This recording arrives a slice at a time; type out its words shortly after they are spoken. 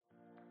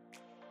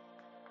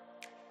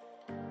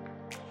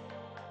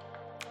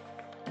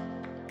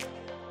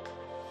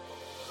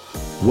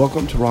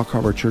Welcome to Rock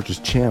Harbor Church's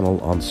channel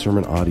on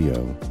Sermon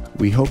Audio.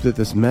 We hope that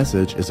this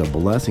message is a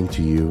blessing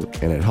to you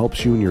and it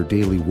helps you in your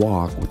daily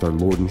walk with our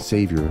Lord and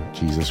Savior,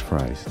 Jesus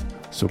Christ.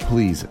 So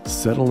please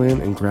settle in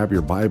and grab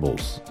your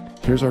Bibles.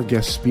 Here's our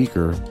guest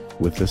speaker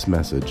with this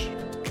message.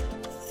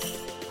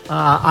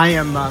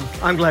 I'm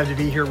glad to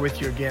be here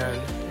with you again,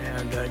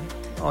 and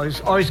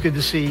always good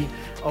to see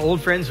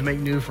old friends and make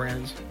new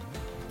friends.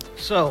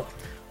 So,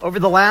 over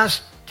the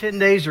last 10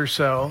 days or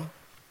so,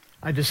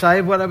 I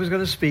decided what I was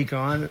going to speak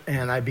on,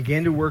 and I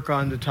began to work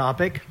on the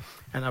topic,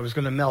 and I was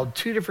going to meld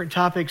two different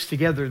topics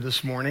together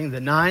this morning: the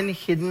 9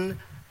 hidden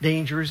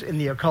dangers in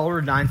the occult,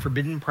 or 9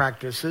 forbidden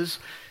practices,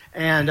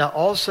 and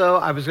also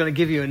I was going to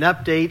give you an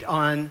update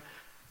on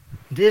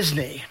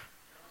Disney.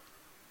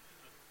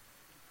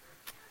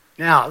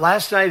 Now,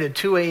 last night at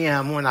 2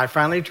 a.m., when I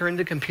finally turned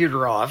the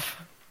computer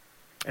off,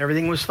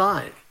 everything was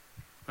fine.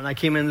 When I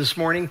came in this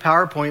morning,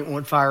 PowerPoint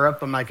won't fire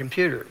up on my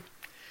computer.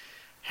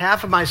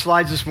 Half of my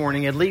slides this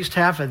morning, at least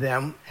half of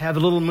them, have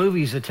little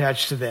movies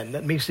attached to them.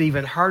 That makes it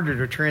even harder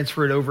to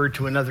transfer it over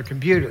to another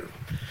computer.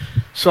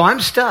 So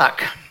I'm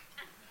stuck.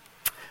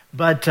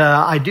 But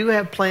I do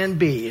have plan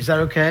B. Is that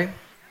okay?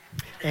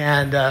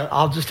 And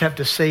I'll just have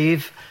to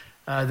save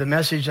the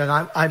message. And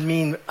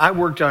I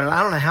worked on it.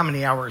 I don't know how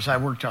many hours I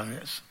worked on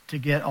this to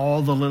get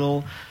all the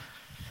little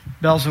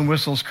bells and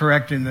whistles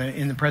correct in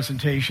the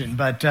presentation.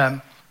 But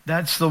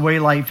that's the way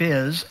life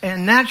is.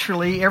 And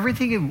naturally,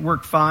 everything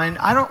worked fine.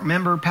 I don't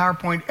remember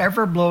PowerPoint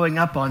ever blowing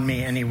up on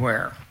me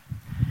anywhere.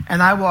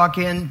 And I walk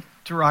in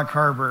to Rock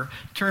Harbor,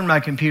 turn my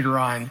computer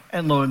on,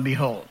 and lo and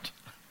behold.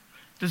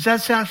 Does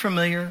that sound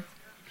familiar?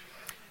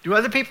 Do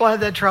other people have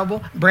that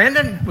trouble?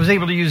 Brandon was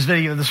able to use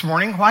video this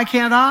morning. Why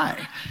can't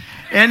I?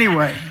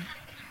 Anyway,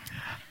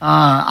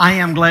 I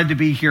am glad to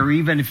be here,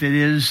 even if it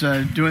is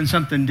doing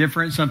something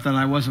different, something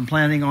I wasn't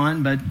planning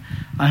on. But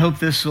I hope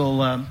this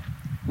will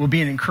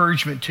be an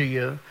encouragement to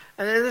you.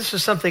 And this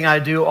is something I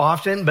do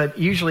often, but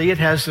usually it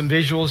has some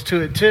visuals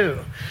to it too.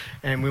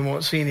 And we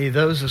won't see any of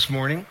those this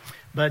morning.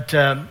 But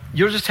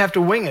you'll just have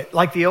to wing it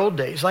like the old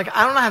days. Like,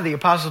 I don't know how the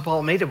Apostle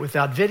Paul made it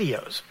without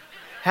videos.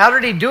 How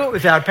did he do it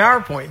without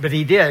PowerPoint? But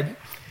he did.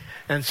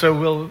 And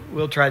so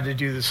we'll try to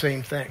do the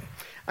same thing.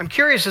 I'm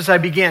curious as I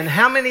begin,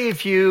 how many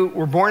of you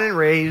were born and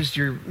raised,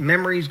 your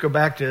memories go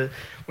back to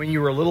when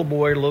you were a little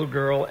boy, a little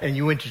girl, and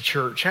you went to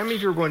church? How many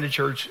of you were going to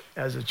church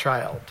as a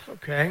child?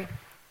 Okay.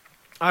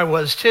 I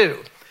was too.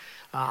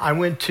 I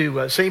went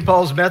to St.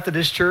 Paul's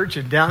Methodist Church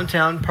in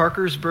downtown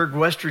Parkersburg,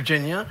 West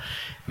Virginia.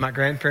 My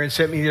grandparents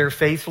sent me there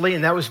faithfully,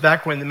 and that was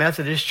back when the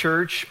Methodist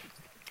Church,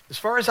 as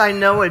far as I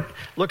know it,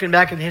 looking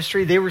back in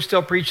history, they were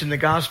still preaching the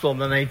gospel in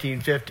the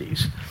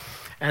 1950s.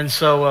 And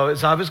so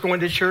as I was going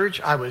to church,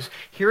 I was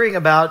hearing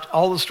about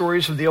all the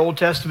stories of the Old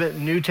Testament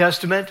and New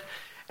Testament,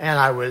 and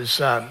I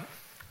was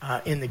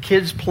in the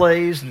kids'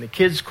 plays and the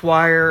kids'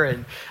 choir,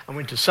 and I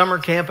went to summer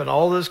camp and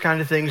all those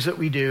kind of things that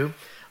we do.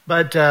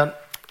 But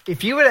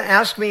if you would have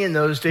asked me in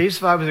those days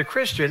if I was a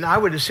Christian, I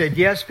would have said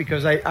yes,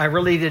 because I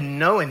really didn't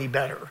know any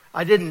better.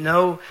 I didn't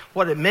know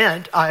what it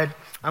meant. I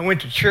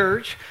went to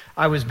church.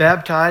 I was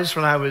baptized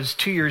when I was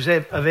 2 years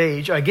of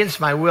age, against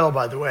my will,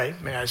 by the way,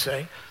 may I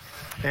say.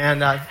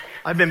 And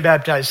I've been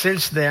baptized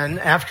since then,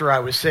 after I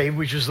was saved,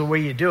 which is the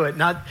way you do it.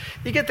 Not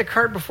you get the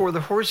cart before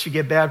the horse, you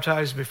get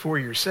baptized before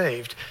you're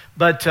saved.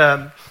 But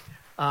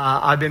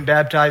I've been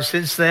baptized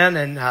since then,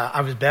 and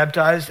I was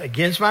baptized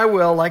against my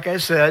will, like I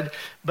said.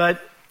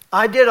 But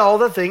I did all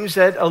the things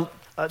that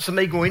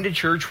somebody going to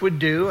church would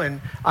do,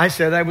 and I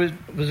said I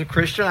was a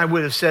Christian. I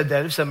would have said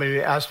that if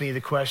somebody asked me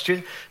the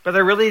question, but I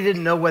really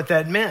didn't know what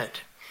that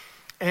meant.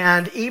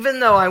 And even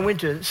though I went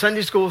to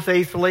Sunday school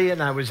faithfully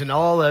and I was in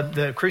all of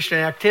the Christian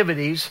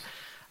activities,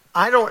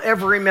 I don't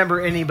ever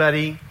remember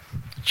anybody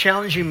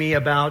challenging me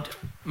about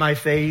my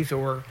faith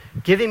or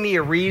giving me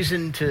a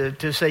reason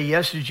to say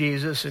yes to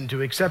Jesus and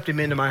to accept him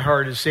into my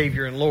heart as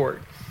Savior and Lord.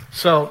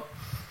 So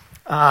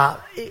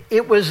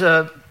it was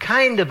a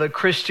kind of a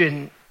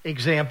Christian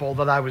example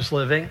that I was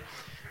living.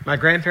 My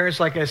grandparents,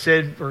 like I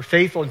said, were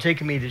faithful in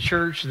taking me to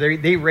church.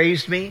 They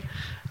raised me.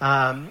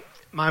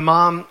 My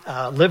mom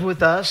lived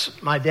with us.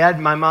 My dad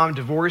and my mom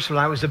divorced when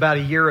I was about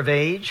a year of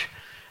age.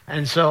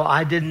 And so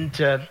I didn't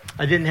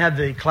have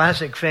the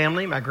classic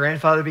family. My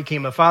grandfather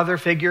became a father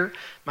figure.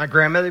 My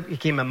grandmother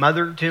became a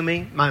mother to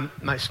me. My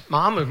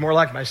mom was more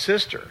like my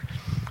sister.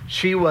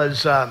 She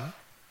had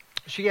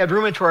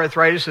rheumatoid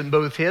arthritis in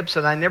both hips,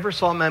 and I never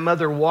saw my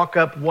mother walk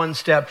up one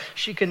step.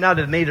 She could not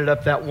have made it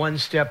up that one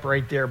step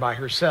right there by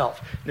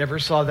herself. Never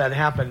saw that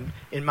happen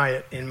in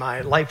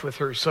my life with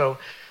her. So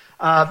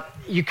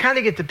you kind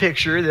of get the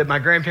picture that my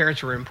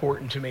grandparents were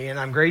important to me, and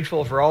I'm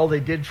grateful for all they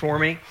did for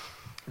me.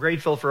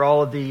 Grateful for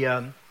all of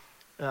the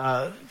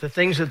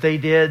things that they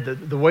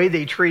did, the way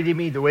they treated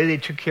me, the way they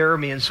took care of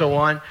me, and so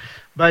on.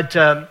 But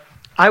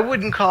I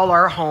wouldn't call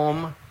our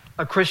home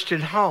a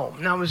Christian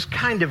home. Now, it was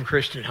kind of a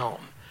Christian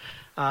home.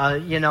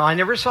 I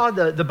never saw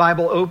the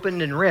Bible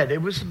opened and read.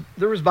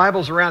 There was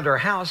Bibles around our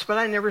house, but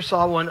I never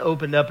saw one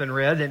opened up and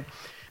read. And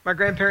my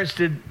grandparents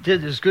did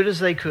as good as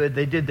they could.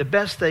 They did the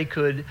best they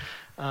could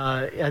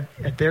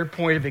at their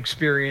point of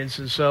experience.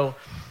 And so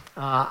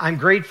I'm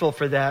grateful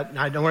for that, and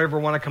I don't ever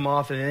want to come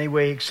off in any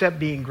way except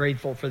being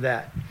grateful for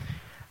that.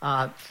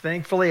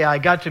 Thankfully, I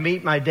got to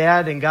meet my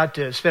dad and got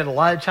to spend a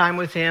lot of time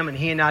with him, and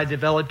he and I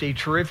developed a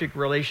terrific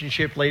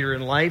relationship later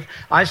in life.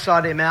 I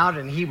sought him out,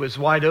 and he was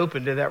wide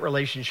open to that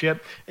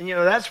relationship. And,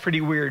 that's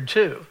pretty weird,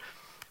 too.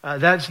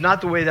 That's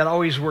not the way that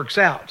always works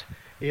out.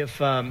 If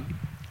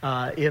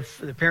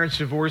the parents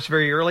divorce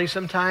very early,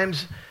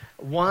 sometimes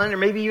one or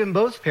maybe even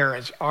both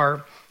parents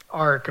are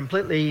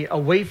completely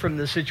away from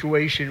the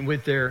situation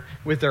with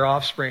their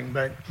offspring.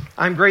 But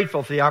I'm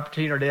grateful for the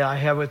opportunity I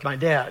have with my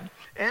dad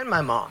and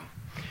my mom.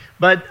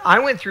 But I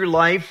went through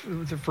life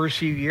the first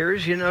few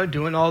years,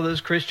 doing all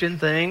those Christian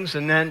things.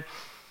 And then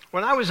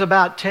when I was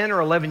about 10 or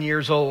 11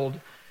 years old,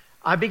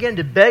 I began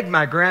to beg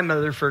my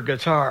grandmother for a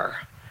guitar.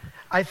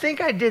 I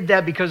think I did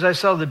that because I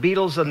saw the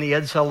Beatles on the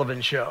Ed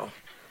Sullivan Show.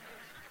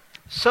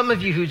 Some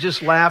of you who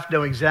just laughed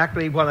know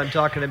exactly what I'm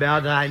talking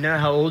about, and I know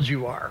how old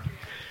you are.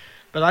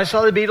 But I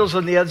saw the Beatles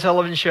on the Ed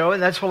Sullivan Show,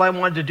 and that's what I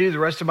wanted to do the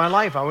rest of my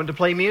life. I wanted to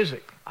play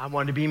music. I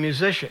wanted to be a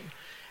musician.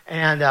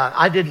 And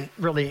I didn't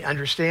really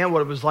understand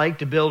what it was like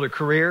to build a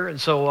career and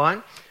so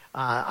on.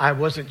 I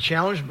wasn't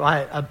challenged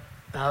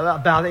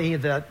about any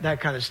of that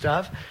kind of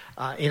stuff.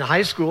 In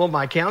high school,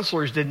 my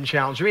counselors didn't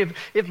challenge me.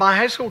 If my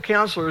high school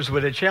counselors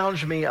would have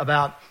challenged me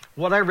about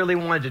what I really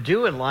wanted to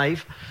do in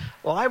life,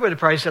 well, I would have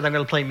probably said I'm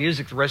going to play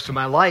music the rest of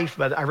my life,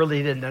 but I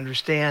really didn't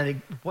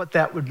understand what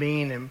that would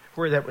mean and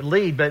where that would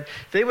lead. But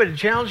if they would have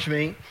challenged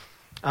me,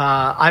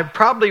 I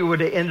probably would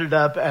have ended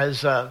up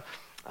as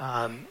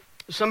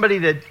somebody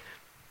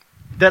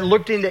that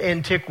looked into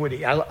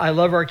antiquity. I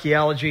love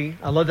archaeology.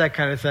 I love that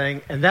kind of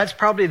thing. And that's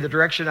probably the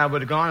direction I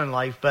would have gone in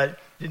life, but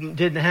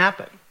didn't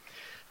happen.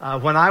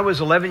 When I was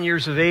 11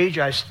 years of age,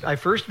 I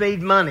first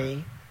made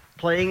money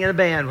playing in a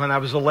band when I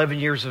was 11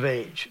 years of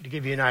age, to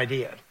give you an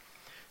idea.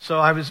 So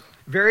I was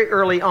very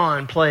early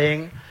on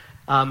playing,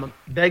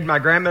 begged my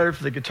grandmother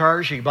for the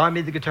guitar. She bought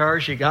me the guitar.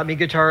 She got me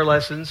guitar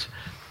lessons.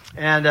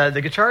 And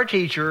the guitar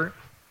teacher,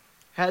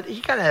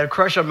 he kind of had a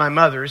crush on my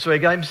mother, so he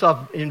got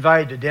himself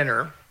invited to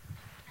dinner.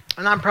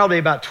 And I'm probably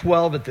about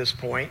 12 at this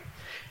point.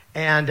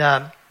 And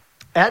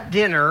at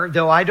dinner,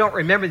 though I don't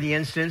remember the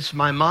instance,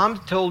 my mom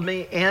told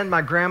me, and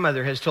my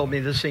grandmother has told me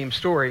the same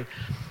story,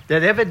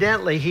 that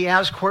evidently he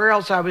asked where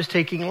else I was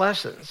taking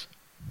lessons.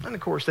 And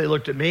of course, they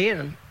looked at me,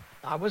 and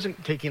I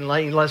wasn't taking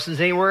lessons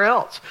anywhere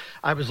else.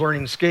 I was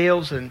learning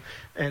scales and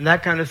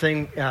that kind of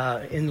thing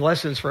in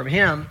lessons from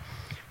him.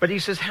 But he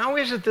says, how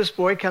is it this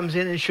boy comes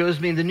in and shows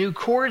me the new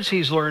chords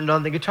he's learned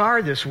on the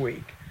guitar this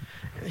week?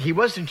 He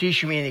wasn't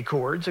teaching me any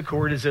chords. A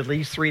chord is at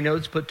least 3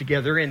 notes put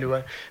together into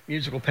a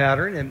musical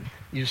pattern, and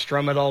you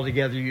strum it all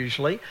together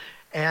usually.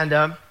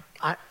 And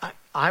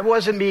I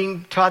wasn't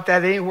being taught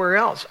that anywhere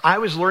else. I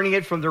was learning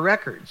it from the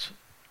records.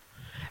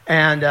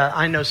 And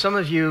I know some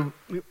of you,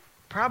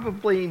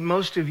 probably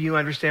most of you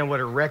understand what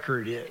a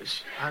record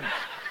is.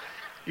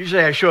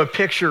 Usually I show a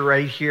picture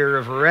right here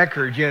of a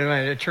record,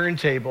 and a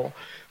turntable.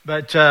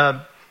 But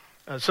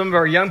some of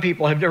our young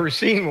people have never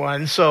seen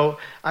one, so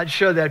I'd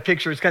show that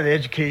picture. It's kind of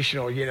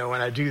educational,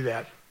 when I do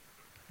that.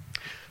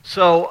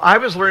 So I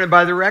was learning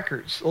by the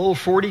records. A little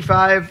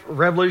 45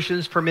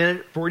 revolutions per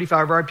minute,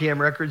 45 RPM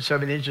records,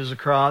 7 inches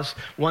across,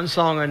 1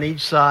 song on each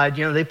side.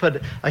 They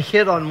put a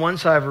hit on one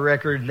side of a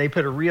record, and they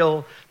put a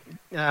real,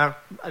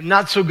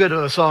 not so good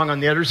of a song on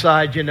the other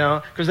side,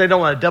 because they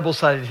don't want a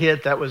double-sided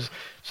hit. That was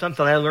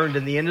something I learned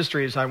in the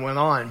industry as I went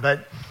on.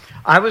 But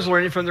I was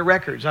learning from the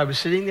records. I was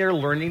sitting there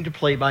learning to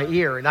play by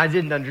ear, and I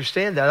didn't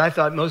understand that. I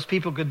thought most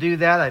people could do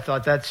that. I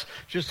thought that's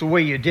just the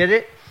way you did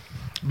it,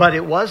 but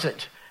it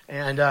wasn't.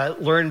 And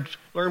learned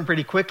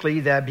pretty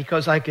quickly that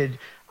because I could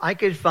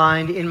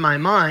find in my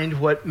mind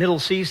what middle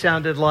C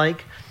sounded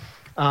like,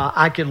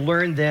 I could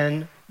learn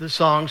then the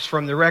songs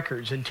from the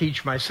records and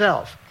teach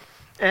myself.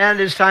 And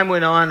as time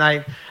went on,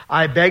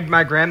 I begged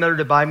my grandmother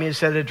to buy me a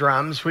set of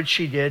drums, which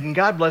she did. And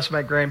God bless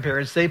my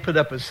grandparents. They put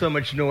up with so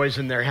much noise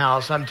in their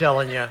house, I'm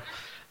telling you.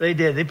 They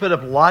did. They put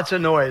up lots of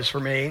noise for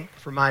me,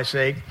 for my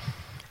sake.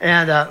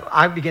 And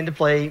I began to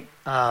play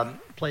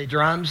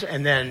drums.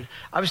 And then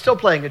I was still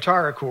playing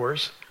guitar, of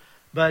course.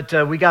 But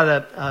we got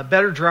a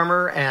better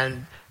drummer,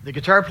 and the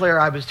guitar player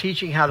I was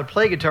teaching how to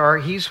play guitar,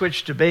 he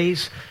switched to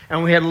bass,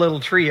 and we had a little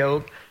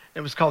trio.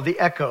 It was called the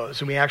Echoes,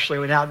 and we actually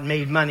went out and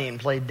made money and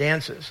played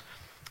dances.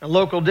 A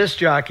local disc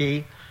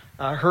jockey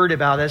heard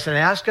about us and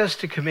asked us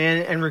to come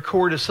in and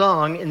record a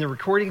song in the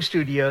recording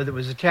studio that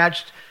was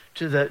attached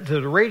to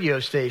the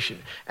radio station.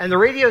 And the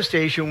radio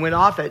station went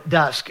off at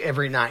dusk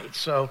every night,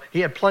 so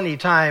he had plenty of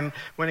time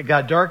when it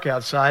got dark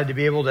outside to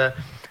be able to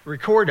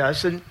record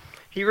us. And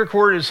he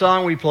recorded a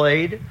song we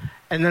played,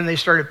 and then they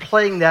started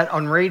playing that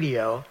on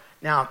radio.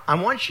 Now, I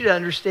want you to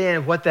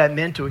understand what that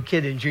meant to a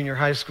kid in junior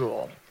high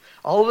school.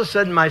 All of a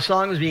sudden, my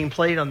song is being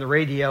played on the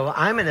radio.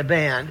 I'm in a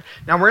band.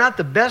 Now, we're not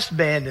the best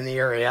band in the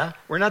area.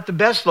 We're not the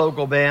best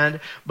local band,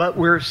 but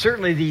we're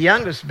certainly the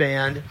youngest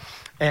band.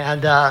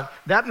 And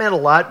that meant a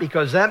lot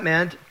because that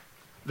meant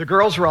the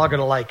girls were all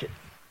going to like it.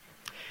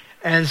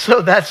 And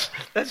so that's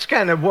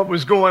kind of what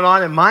was going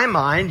on in my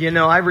mind.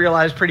 I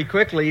realized pretty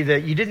quickly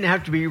that you didn't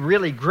have to be a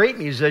really great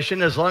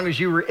musician as long as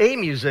you were a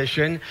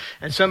musician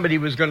and somebody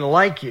was going to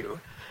like you.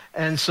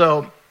 And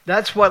so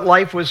that's what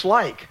life was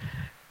like.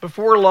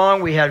 Before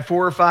long, we had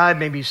 4 or 5,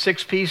 maybe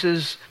 6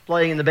 pieces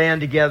playing in the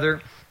band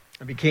together.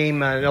 I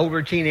became an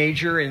older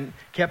teenager and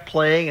kept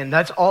playing, and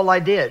that's all I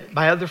did.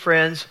 My other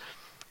friends,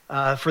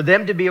 for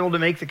them to be able to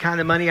make the kind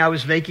of money I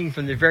was making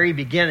from the very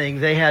beginning,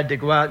 they had to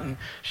go out and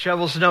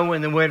shovel snow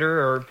in the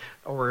winter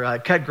or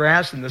cut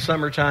grass in the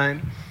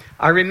summertime.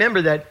 I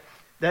remember that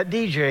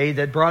DJ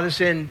that brought us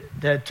in,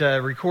 that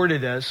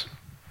recorded us,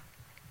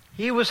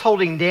 he was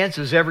holding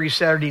dances every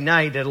Saturday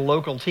night at a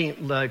local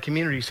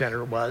community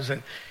center it was,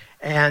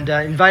 and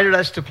invited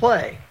us to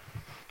play.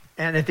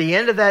 And at the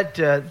end of that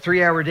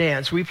 3-hour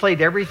dance, we played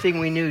everything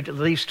we knew at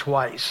least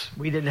twice.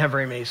 We didn't have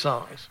very many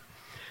songs.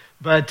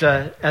 But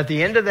at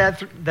the end of that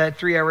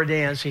 3-hour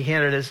dance, he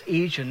handed us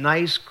each a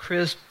nice,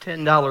 crisp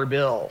 $10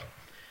 bill.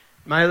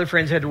 My other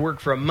friends had to work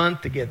for a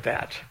month to get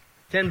that.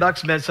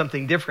 $10 meant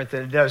something different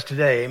than it does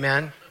today,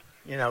 amen?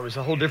 It was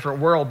a whole different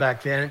world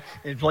back then.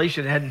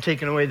 Inflation hadn't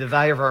taken away the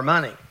value of our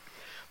money.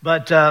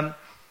 But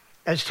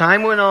as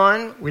time went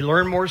on, we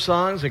learned more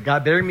songs. It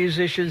got better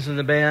musicians in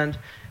the band.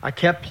 I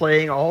kept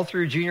playing all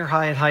through junior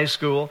high and high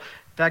school.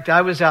 In fact,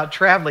 I was out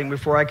traveling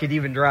before I could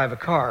even drive a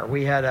car.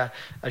 We had a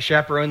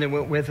chaperone that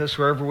went with us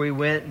wherever we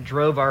went and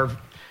drove our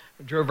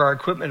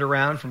equipment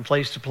around from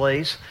place to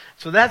place.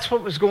 So that's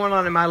what was going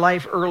on in my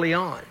life early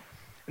on.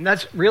 And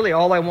that's really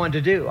all I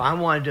wanted to do. I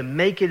wanted to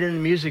make it in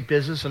the music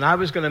business, and I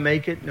was going to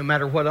make it no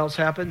matter what else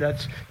happened.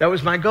 That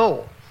was my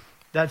goal.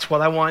 That's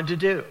what I wanted to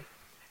do.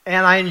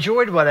 And I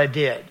enjoyed what I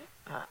did.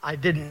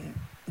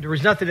 There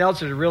was nothing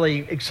else that really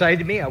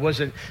excited me. I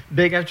wasn't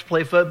big enough to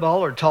play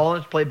football or tall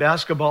enough to play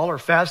basketball or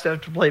fast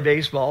enough to play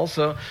baseball.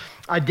 So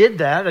I did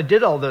that. I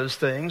did all those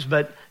things,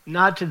 but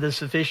not to the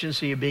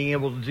sufficiency of being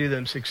able to do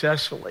them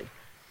successfully.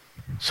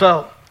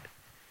 So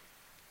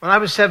when I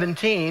was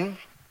 17,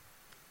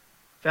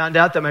 found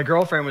out that my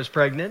girlfriend was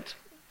pregnant.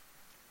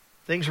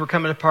 Things were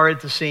coming apart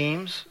at the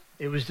seams.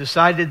 It was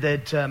decided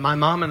that my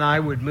mom and I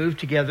would move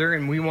together,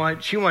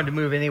 and she wanted to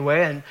move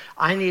anyway, and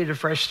I needed a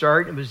fresh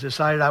start. It was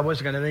decided I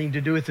wasn't going to have anything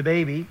to do with the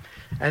baby.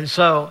 And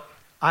so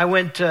I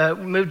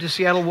moved to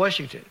Seattle,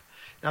 Washington.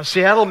 Now,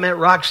 Seattle meant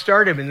rock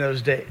stardom in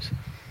those days.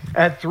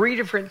 At 3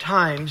 different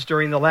times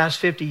during the last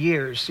 50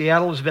 years,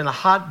 Seattle has been a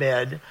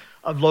hotbed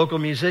of local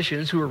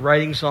musicians who were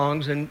writing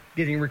songs and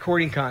getting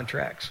recording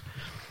contracts.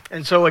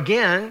 And so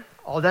again,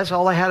 that's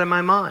all I had in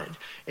my mind.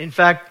 In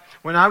fact,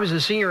 when I was a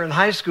senior in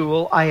high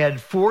school, I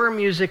had 4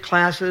 music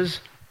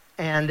classes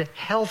and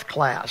health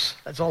class.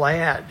 That's all I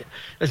had.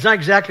 It's not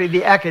exactly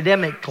the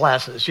academic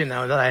classes,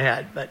 that I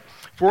had, but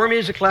 4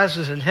 music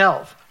classes and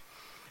health.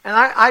 And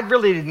I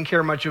really didn't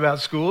care much about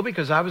school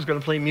because I was going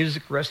to play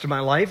music the rest of my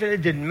life, and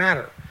it didn't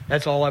matter.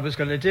 That's all I was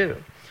going to do.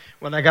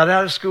 When I got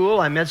out of school,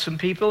 I met some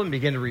people and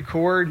began to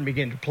record and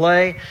began to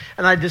play.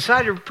 And I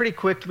decided pretty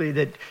quickly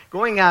that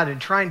going out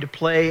and trying to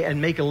play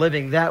and make a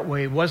living that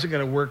way wasn't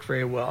going to work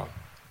very well.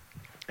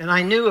 And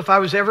I knew if I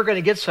was ever going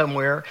to get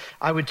somewhere,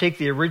 I would take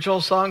the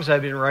original songs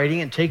I've been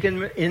writing and take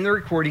them in the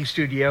recording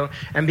studio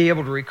and be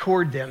able to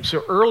record them.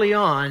 So early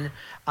on,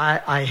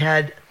 I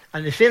had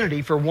an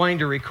affinity for wanting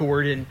to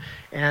record, and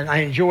I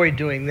enjoyed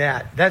doing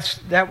that.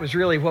 That was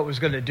really what was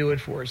going to do it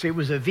for us. It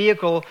was a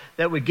vehicle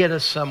that would get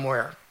us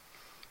somewhere.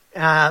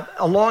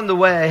 Along the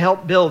way, I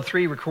helped build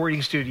 3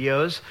 recording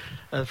studios.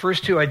 The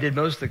first 2 I did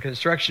most of the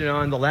construction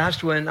on. The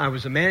last one, I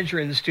was a manager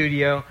in the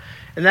studio.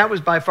 And that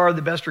was by far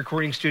the best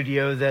recording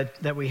studio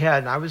that we had.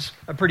 And I was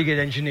a pretty good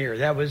engineer.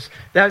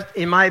 That,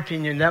 in my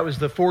opinion, that was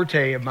the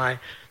forte of my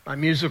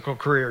musical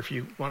career, if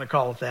you want to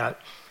call it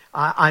that.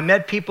 I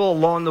met people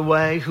along the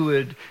way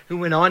who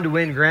went on to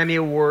win Grammy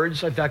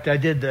Awards. In fact, I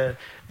did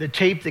the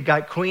tape that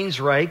got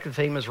Queensryche, the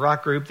famous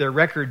rock group, their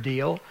record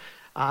deal.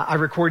 I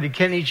recorded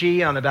Kenny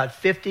G on about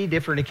 50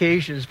 different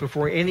occasions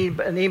before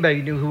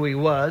anybody knew who he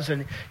was.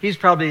 And he's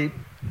probably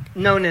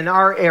known in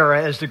our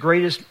era as the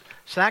greatest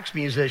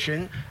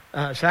saxophone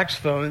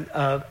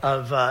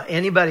of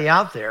anybody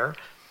out there.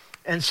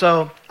 And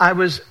so I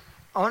was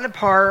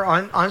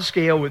on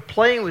scale with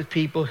playing with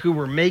people who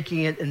were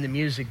making it in the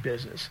music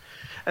business.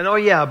 And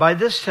by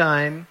this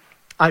time,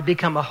 I'd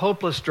become a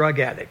hopeless drug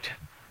addict.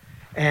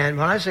 And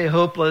when I say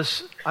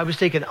hopeless, I was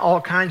taking all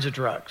kinds of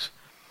drugs.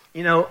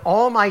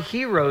 All my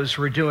heroes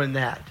were doing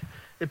that.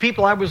 The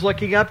people I was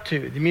looking up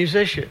to, the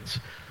musicians,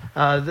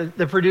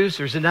 the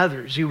producers and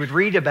others. You would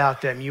read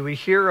about them. You would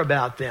hear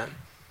about them.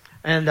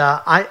 And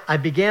I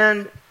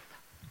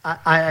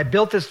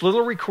built this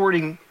little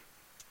recording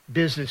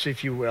business,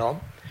 if you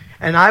will.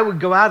 And I would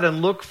go out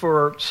and look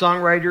for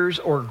songwriters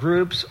or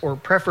groups, or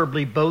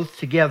preferably both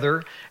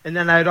together. And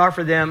then I'd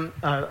offer them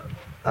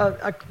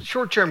a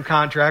short-term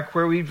contract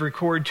where we'd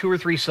record 2 or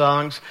 3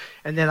 songs,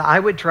 and then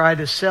I would try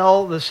to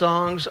sell the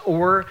songs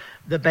or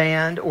the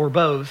band or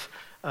both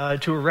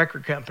to a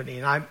record company.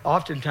 And I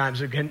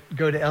oftentimes would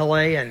go to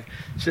L.A. and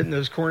sit in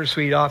those corner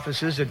suite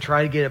offices and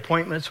try to get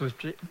appointments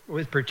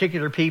with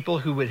particular people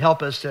who would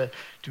help us to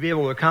be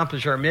able to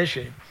accomplish our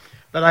mission.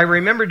 But I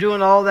remember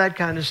doing all that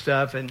kind of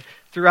stuff. And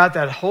throughout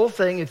that whole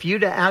thing, if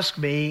you'd have asked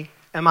me,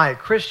 am I a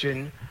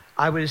Christian?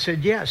 I would have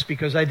said yes,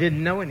 because I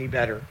didn't know any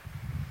better.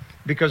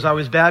 Because I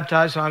was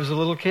baptized when I was a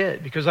little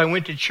kid. Because I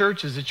went to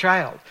church as a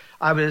child.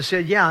 I would have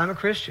said, yeah, I'm a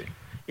Christian.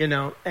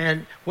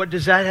 And what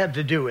does that have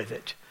to do with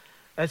it?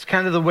 That's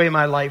kind of the way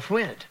my life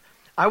went.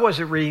 I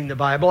wasn't reading the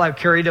Bible. I've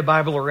carried a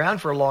Bible around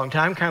for a long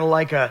time, kind of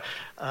like a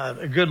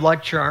good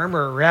luck charm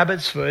or a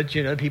rabbit's foot,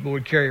 people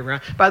would carry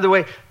around. By the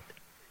way,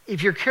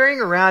 if you're carrying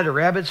around a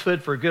rabbit's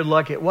foot for good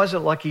luck, it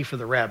wasn't lucky for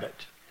the rabbit.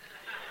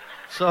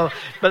 But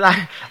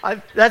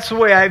I that's the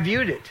way I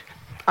viewed it.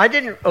 I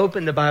didn't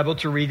open the Bible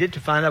to read it to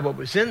find out what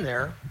was in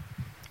there,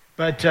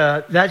 but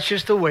that's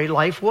just the way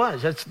life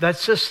was.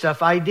 That's just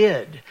stuff I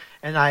did.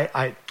 And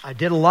I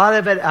did a lot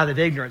of it out of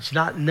ignorance,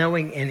 not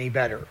knowing any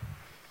better.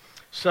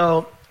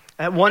 So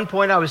at one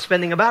point, I was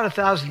spending about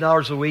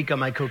 $1,000 a week on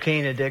my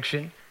cocaine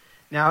addiction.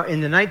 Now, in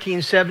the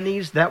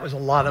 1970s, that was a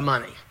lot of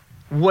money.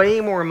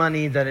 Way more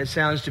money than it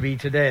sounds to be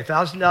today.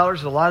 $1,000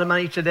 is a lot of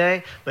money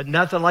today, but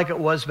nothing like it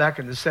was back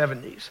in the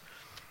 70s.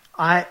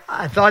 I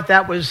thought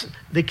that was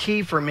the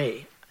key for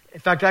me. In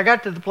fact, I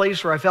got to the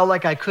place where I felt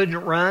like I couldn't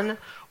run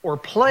or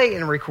play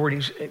in a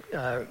recording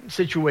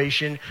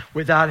situation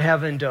without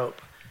having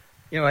dope.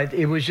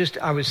 It was just,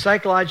 I was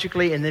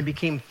psychologically and then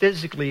became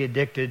physically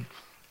addicted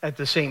at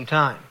the same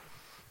time.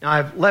 Now,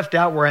 I've left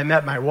out where I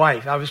met my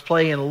wife. I was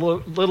playing in a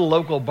little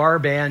local bar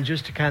band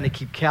just to kind of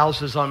keep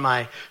calluses on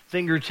my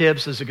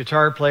fingertips as a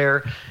guitar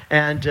player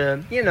and,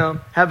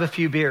 have a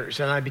few beers.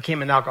 And I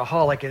became an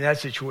alcoholic in that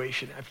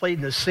situation. I played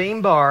in the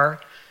same bar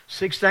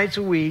 6 nights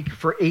a week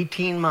for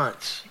 18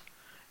 months.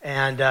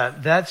 And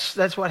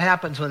that's what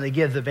happens when they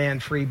give the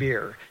band free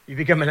beer. You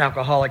become an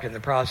alcoholic in the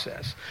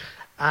process.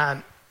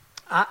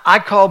 I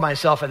called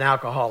myself an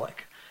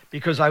alcoholic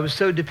because I was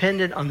so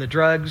dependent on the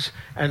drugs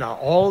and on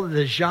all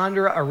the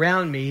genre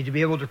around me to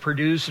be able to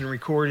produce and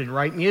record and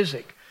write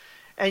music.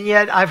 And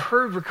yet I've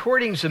heard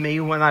recordings of me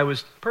when I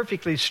was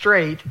perfectly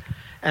straight,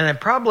 and I'm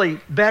probably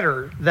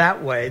better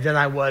that way than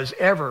I was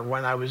ever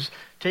when I was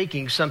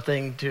taking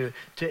something to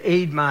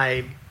aid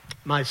my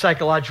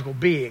psychological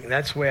being.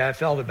 That's the way I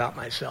felt about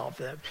myself.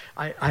 That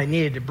I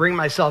needed to bring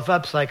myself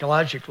up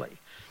psychologically.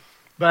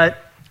 But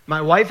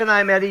my wife and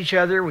I met each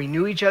other. We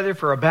knew each other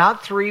for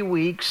about 3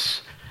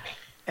 weeks,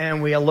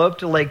 and we eloped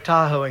to Lake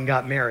Tahoe and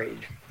got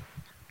married.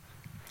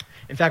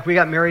 In fact, we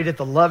got married at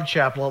the Love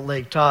Chapel at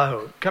Lake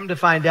Tahoe. Come to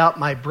find out,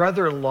 my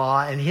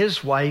brother-in-law and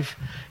his wife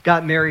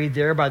got married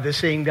there by the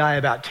same guy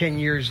about 10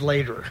 years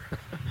later.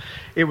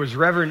 It was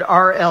Reverend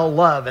R.L.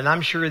 Love, and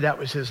I'm sure that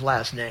was his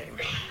last name.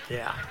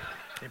 Yeah,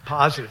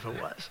 positive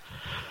it was.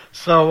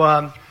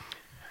 So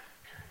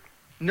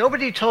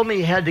nobody told me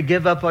you had to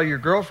give up all your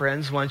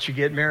girlfriends once you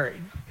get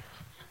married.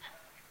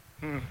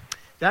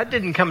 That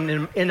didn't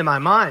come into my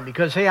mind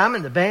because, hey, I'm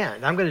in the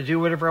band. I'm going to do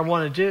whatever I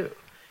want to do.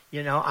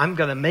 I'm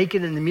going to make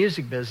it in the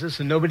music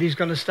business and nobody's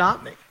going to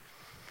stop me.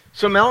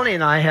 So Melanie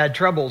and I had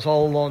troubles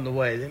all along the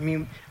way. I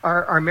mean,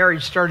 our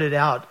marriage started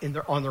out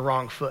on the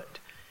wrong foot.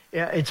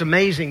 It's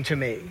amazing to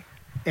me,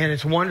 and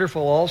it's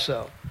wonderful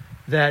also,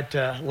 that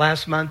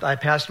last month I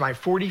passed my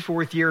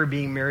 44th year of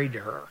being married to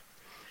her.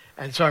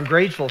 And so I'm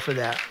grateful for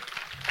that.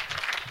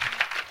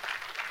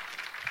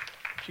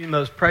 She's the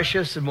most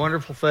precious and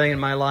wonderful thing in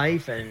my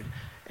life, and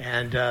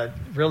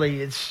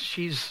really,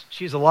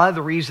 she's a lot of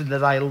the reason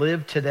that I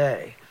live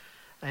today.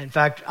 In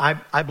fact,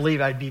 I believe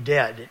I'd be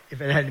dead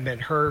if it hadn't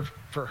been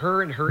for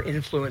her and her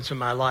influence in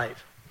my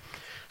life.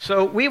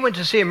 So we went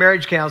to see a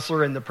marriage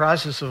counselor in the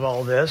process of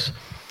all this,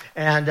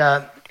 and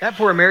that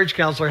poor marriage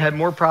counselor had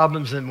more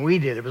problems than we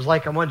did. It was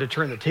like I wanted to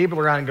turn the table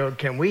around and go,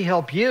 "Can we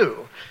help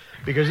you?"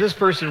 Because this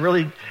person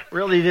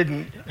really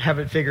didn't have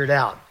it figured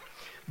out.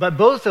 But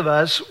both of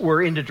us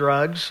were into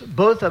drugs.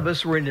 Both of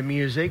us were into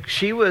music.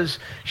 She'd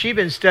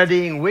been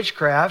studying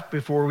witchcraft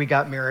before we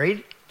got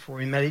married, before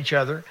we met each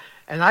other.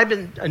 And I'd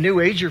been a New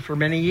Ager for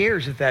many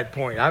years at that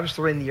point. I was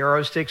throwing the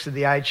arrow sticks of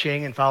the I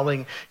Ching and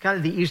following kind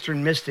of the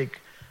Eastern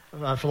mystic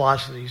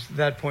philosophies at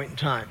that point in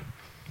time.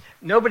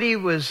 Nobody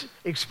was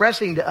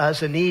expressing to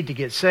us a need to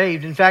get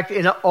saved. In fact,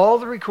 in all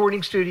the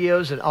recording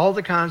studios and all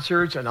the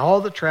concerts and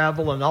all the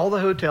travel and all the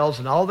hotels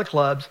and all the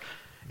clubs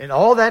and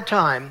all that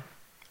time,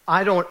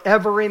 I don't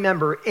ever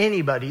remember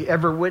anybody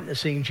ever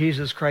witnessing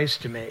Jesus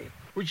Christ to me,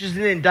 which is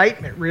an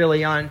indictment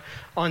really on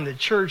the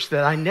church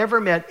that I never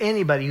met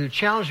anybody who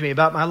challenged me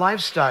about my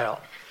lifestyle.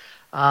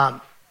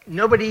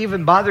 Nobody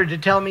even bothered to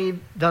tell me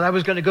that I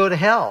was going to go to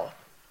hell.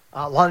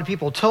 A lot of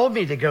people told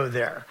me to go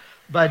there,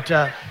 but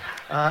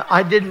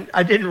I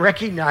didn't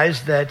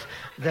recognize that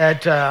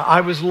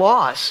I was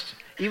lost,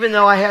 even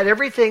though I had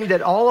everything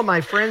that all of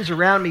my friends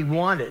around me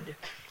wanted.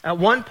 At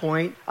one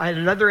point, I had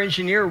another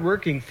engineer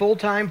working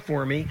full-time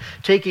for me,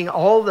 taking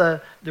all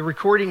the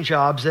recording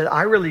jobs that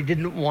I really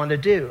didn't want to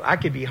do. I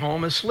could be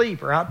home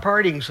asleep or out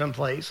partying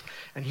someplace,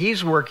 and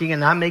he's working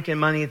and I'm making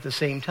money at the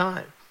same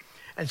time.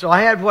 And so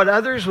I had what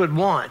others would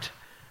want,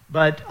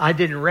 but I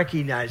didn't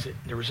recognize it.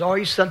 There was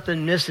always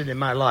something missing in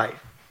my life.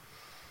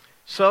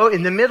 So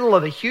in the middle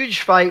of a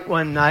huge fight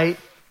one night,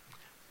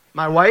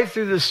 my wife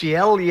threw the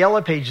Seattle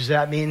Yellow Pages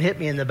at me and hit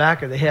me in the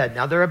back of the head.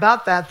 Now, they're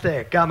about that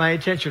thick. Got my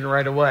attention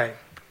right away.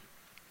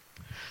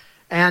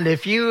 And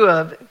if you,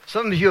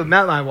 some of you have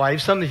met my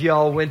wife. Some of you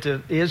all went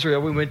to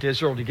Israel. We went to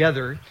Israel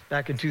together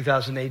back in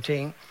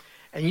 2018.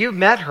 And you've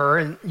met her,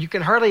 and you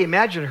can hardly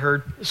imagine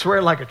her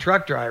swearing like a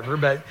truck driver.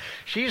 But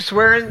she's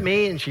swearing at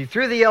me, and she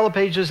threw the Yellow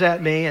Pages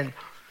at me.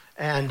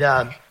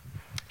 And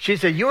she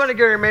said, you want to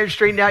get your marriage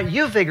straightened out?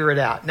 You figure it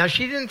out. Now,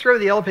 she didn't throw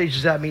the Yellow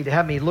Pages at me to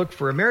have me look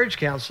for a marriage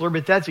counselor,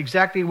 but that's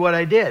exactly what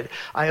I did.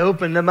 I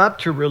opened them up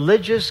to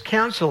religious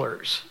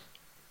counselors.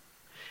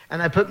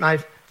 And I put my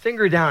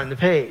finger down on the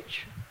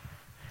page.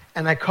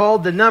 And I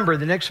called the number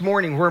the next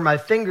morning where my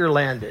finger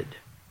landed.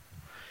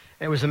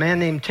 And it was a man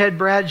named Ted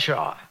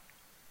Bradshaw.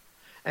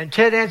 And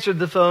Ted answered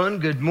the phone,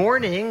 good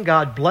morning,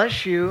 God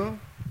bless you.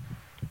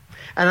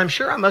 And I'm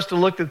sure I must have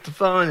looked at the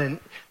phone, and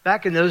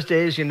back in those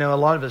days, a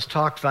lot of us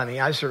talked funny.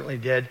 I certainly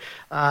did.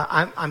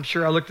 I'm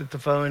sure I looked at the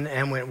phone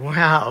and went,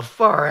 wow,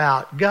 far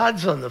out.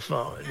 God's on the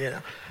phone,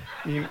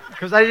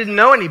 because I didn't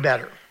know any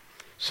better.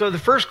 So the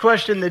first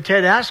question that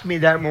Ted asked me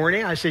that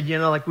morning, I said,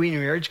 like we need a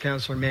marriage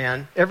counselor,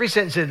 man. Every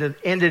sentence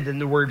ended in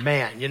the word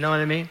man, you know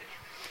what I mean?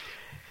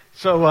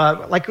 So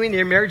like we need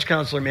a marriage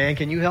counselor, man.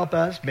 Can you help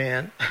us,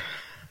 man?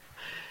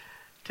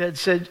 Ted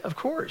said, of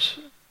course.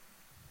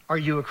 Are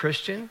you a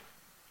Christian?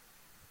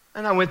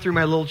 And I went through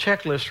my little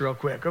checklist real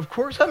quick. Of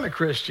course I'm a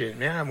Christian,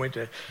 man. I went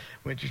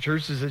to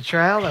church as a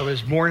child. I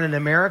was born in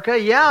America.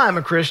 Yeah, I'm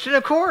a Christian,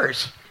 of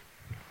course.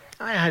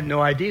 I had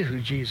no idea who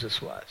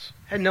Jesus was.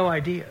 Had no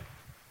idea.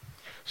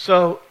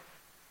 So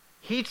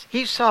he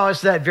saw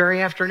us that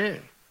very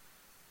afternoon.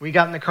 We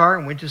got in the car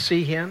and went to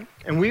see him,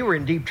 and we were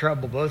in deep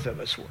trouble, both of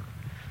us were.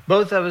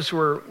 Both of us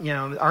were,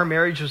 our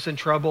marriage was in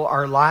trouble.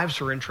 Our lives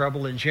were in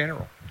trouble in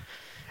general.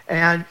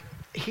 And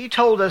he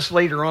told us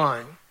later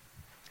on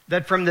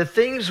that from the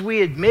things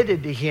we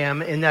admitted to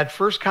him in that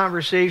first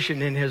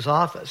conversation in his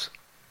office,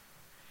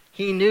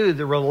 he knew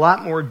there were a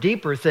lot more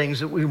deeper things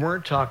that we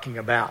weren't talking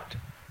about.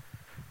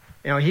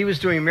 He was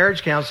doing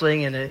marriage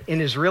counseling in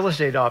his real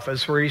estate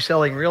office where he's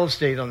selling real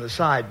estate on the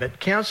side, but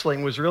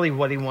counseling was really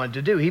what he wanted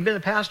to do. He'd been a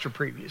pastor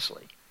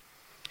previously.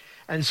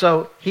 And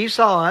so he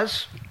saw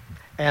us,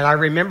 and I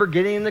remember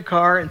getting in the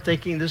car and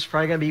thinking this is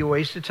probably going to be a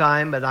waste of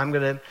time, but I'm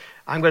going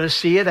to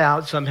see it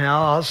out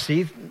somehow. I'll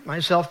see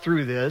myself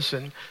through this.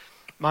 And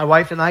my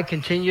wife and I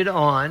continued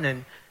on,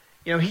 and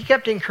he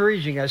kept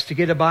encouraging us to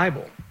get a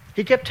Bible.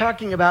 He kept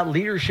talking about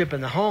leadership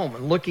in the home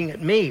and looking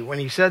at me when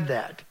he said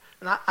that.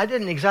 And I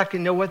didn't exactly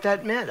know what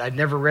that meant. I'd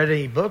never read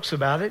any books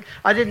about it.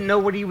 I didn't know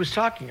what he was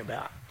talking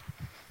about.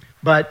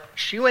 But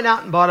she went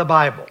out and bought a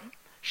Bible.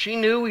 She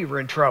knew we were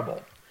in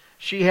trouble.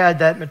 She had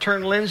that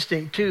maternal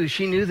instinct too.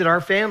 She knew that our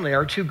family,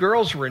 our two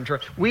girls were in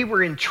trouble. We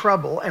were in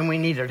trouble and we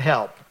needed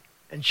help.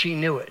 And she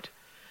knew it.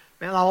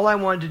 Man, all I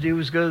wanted to do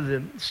was go to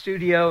the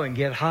studio and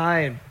get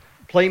high and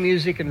play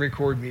music and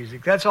record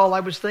music. That's all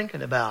I was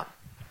thinking about.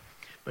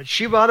 But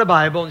she bought a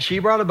Bible, and she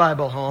brought a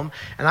Bible home.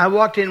 And I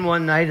walked in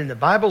one night, and the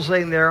Bible's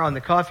laying there on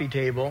the coffee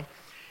table.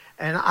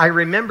 And I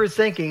remember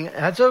thinking,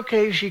 that's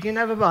okay, she can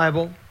have a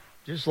Bible,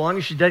 just as long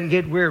as she doesn't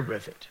get weird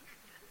with it.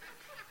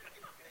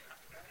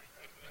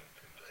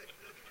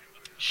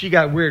 She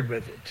got weird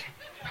with it.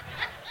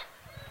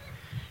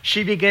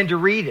 She began to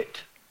read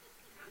it.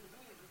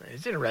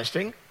 It's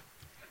interesting.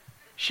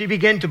 She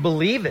began to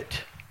believe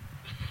it.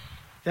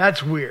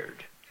 That's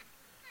weird.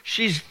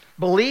 She's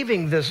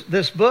believing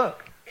this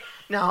book.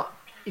 Now,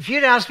 if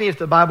you'd asked me if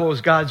the Bible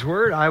was God's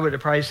word, I would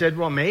have probably said,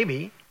 well,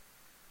 maybe.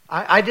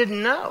 I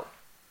didn't know.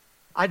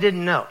 I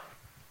didn't know.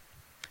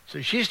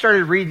 So she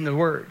started reading the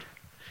word.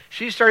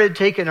 She started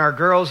taking our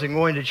girls and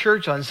going to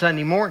church on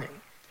Sunday morning.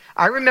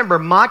 I remember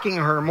mocking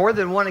her more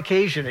than one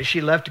occasion as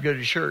she left to go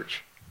to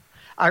church.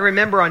 I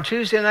remember on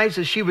Tuesday nights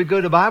as she would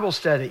go to Bible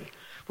study,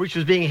 which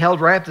was being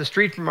held right up the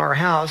street from our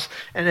house,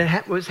 and it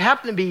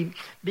happened to be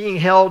being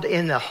held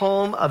in the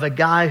home of a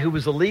guy who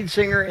was the lead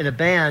singer in a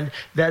band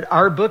that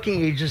our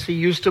booking agency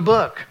used to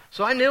book.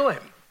 So I knew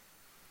him.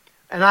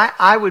 And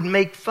I would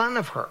make fun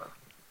of her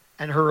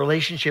and her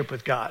relationship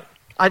with God.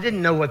 I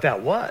didn't know what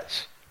that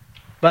was,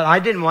 but I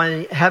didn't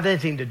want to have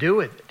anything to do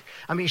with it.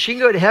 I mean, she can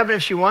go to heaven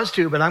if she wants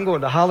to, but I'm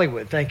going to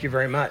Hollywood. Thank you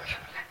very much.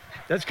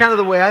 That's kind of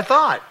the way I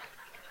thought.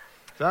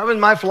 So that was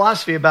my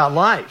philosophy about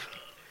life.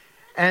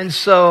 And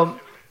so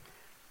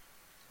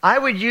I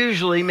would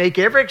usually make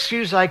every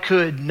excuse I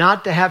could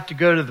not to have to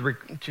go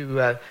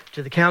to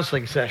the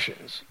counseling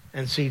sessions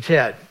and see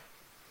Ted.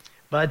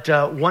 But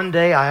one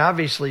day I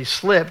obviously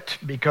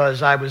slipped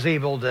because I was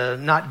able to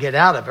not get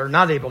out of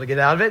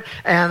it,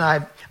 and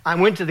I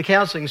went to the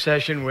counseling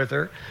session with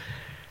her.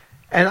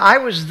 And I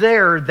was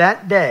there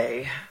that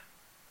day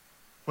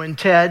when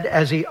Ted,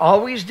 as he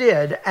always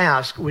did,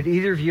 asked, would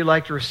either of you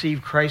like to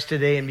receive Christ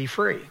today and be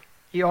free?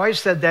 He always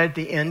said that at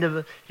the end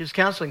of his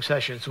counseling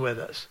sessions with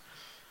us.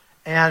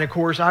 And, of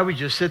course, I would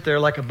just sit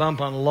there like a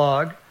bump on a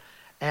log.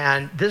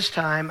 And this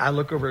time, I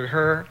look over at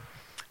her,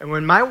 And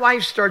when my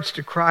wife starts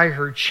to cry,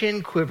 her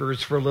chin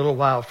quivers for a little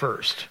while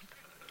first.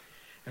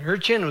 And her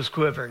chin was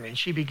quivering, and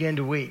she began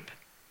to weep.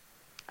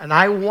 And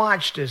I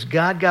watched as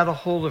God got a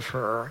hold of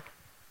her,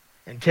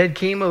 and Ted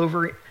came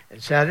over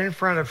and sat in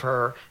front of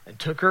her and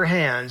took her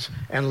hands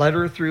and led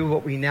her through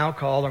what we now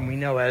call and we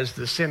know as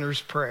the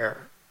sinner's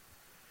prayer.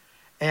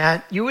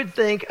 And you would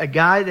think a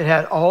guy that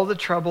had all the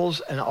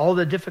troubles and all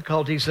the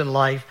difficulties in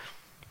life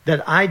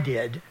that I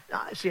did,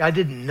 see, I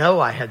didn't know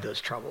I had those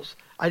troubles.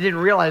 I didn't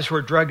realize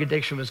where drug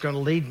addiction was going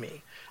to lead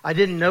me. I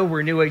didn't know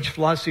where New Age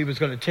philosophy was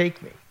going to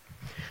take me.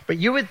 But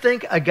you would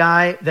think a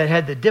guy that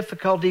had the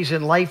difficulties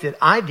in life that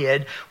I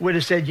did would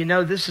have said,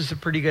 this is a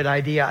pretty good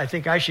idea. I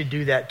think I should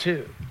do that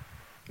too.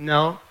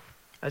 No,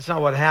 that's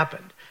not what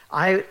happened.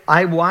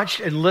 I watched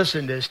and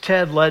listened as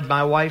Ted led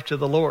my wife to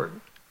the Lord.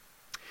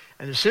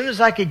 And as soon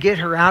as I could get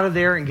her out of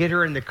there and get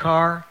her in the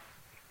car,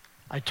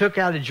 I took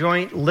out a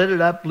joint, lit it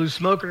up, blew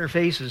smoke in her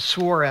face, and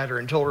swore at her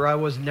and told her I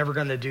was never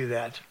going to do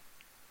that.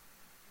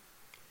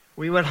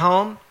 We went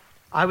home.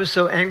 I was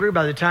so angry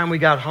by the time we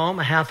got home,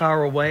 a half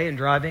hour away and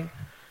driving,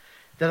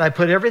 that I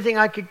put everything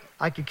I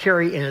could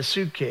carry in a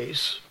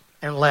suitcase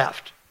and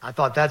left. I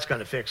thought that's going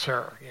to fix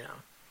her,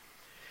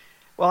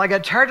 Well, I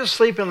got tired of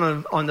sleeping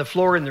on the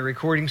floor in the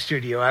recording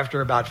studio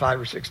after about 5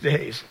 or 6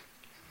 days.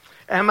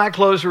 And my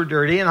clothes were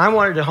dirty, and I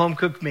wanted a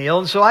home-cooked meal.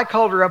 And so I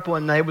called her up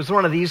one night. It was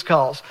one of these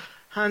calls.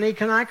 Honey,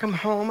 can I come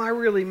home? I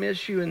really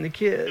miss you and the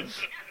kids.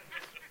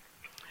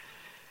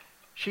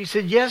 She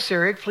said, yes,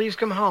 Eric, please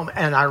come home.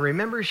 And I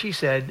remember she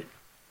said,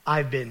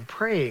 I've been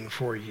praying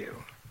for you.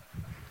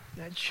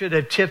 That should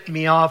have tipped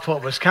me off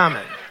what was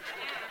coming.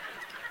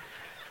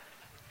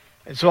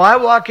 And so I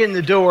walk in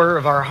the door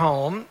of our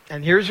home,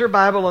 and here's her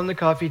Bible on the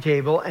coffee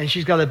table, and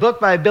she's got a book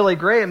by Billy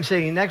Graham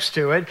sitting next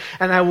to it.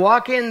 And I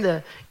walk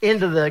into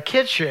the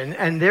kitchen,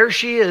 and there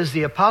she is,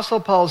 the Apostle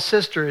Paul's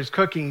sister is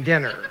cooking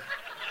dinner.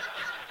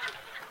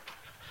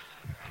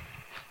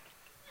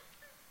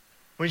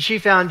 When she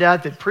found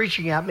out that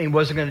preaching at me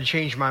wasn't going to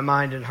change my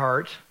mind and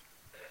heart,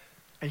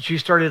 and she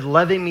started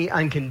loving me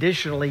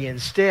unconditionally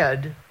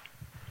instead,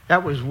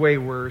 that was way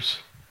worse.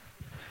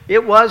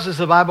 It was, as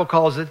the Bible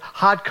calls it,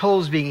 hot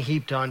coals being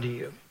heaped onto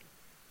you.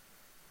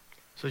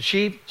 So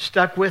she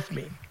stuck with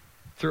me.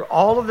 Through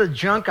all of the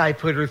junk I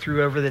put her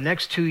through over the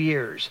next 2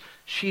 years,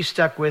 she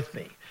stuck with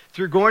me.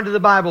 Through going to the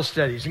Bible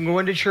studies and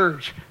going to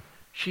church,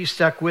 she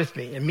stuck with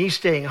me. And me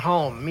staying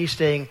home, me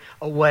staying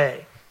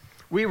away.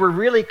 We were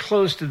really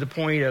close to the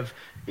point of,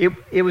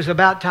 it was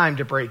about time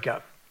to break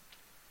up.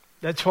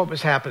 That's what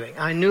was happening.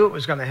 I knew it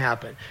was going to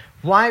happen.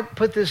 Why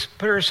put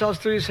ourselves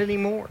through this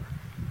anymore?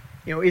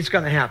 It's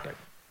going to happen.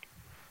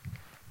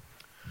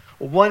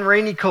 Well, one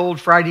rainy, cold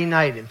Friday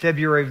night in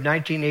February of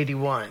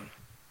 1981,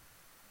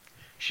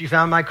 she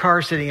found my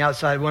car sitting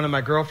outside one of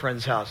my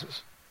girlfriend's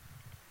houses.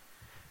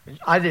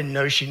 I didn't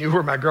know she knew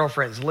where my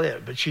girlfriends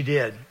lived, but she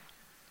did.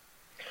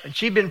 And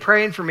she'd been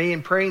praying for me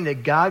and praying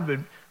that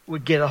God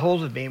would get a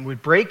hold of me and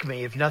would break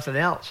me, if nothing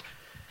else.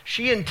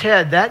 She and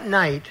Ted, that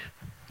night,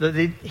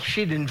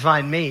 she didn't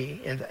find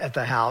me at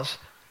the house.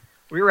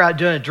 We were out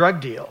doing a drug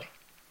deal.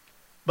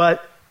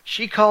 But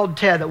she called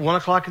Ted at 1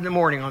 o'clock in the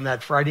morning on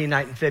that Friday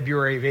night in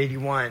February of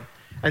 81.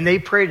 And they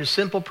prayed a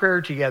simple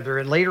prayer together.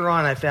 And later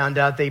on, I found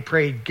out they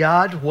prayed,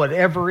 God,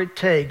 whatever it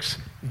takes,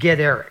 get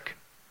Eric.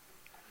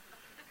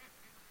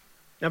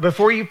 Now,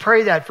 before you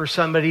pray that for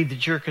somebody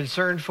that you're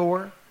concerned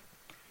for,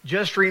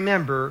 just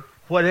remember,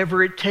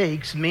 whatever it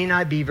takes may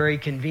not be very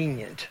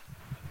convenient.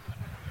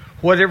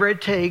 Whatever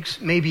it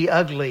takes may be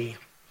ugly.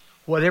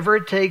 Whatever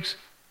it takes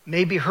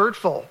may be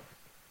hurtful.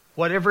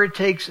 Whatever it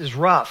takes is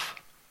rough.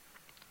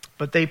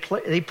 But they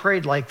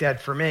prayed like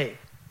that for me.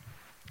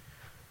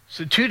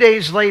 So 2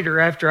 days later,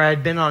 after I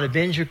had been on a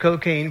binge of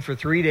cocaine for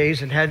 3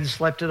 days and hadn't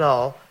slept at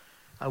all,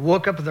 I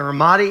woke up in the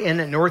Ramada Inn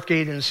at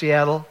Northgate in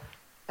Seattle,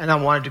 and I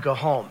wanted to go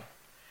home.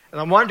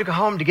 And I wanted to go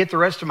home to get the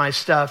rest of my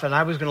stuff, and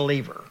I was going to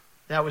leave her.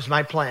 That was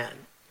my plan.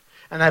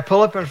 And I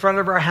pull up in front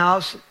of our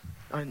house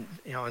on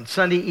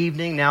Sunday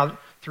evening, now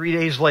 3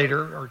 days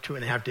later, or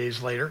 2.5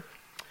 days later.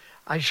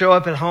 I show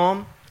up at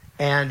home,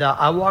 and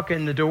I walk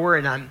in the door,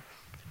 and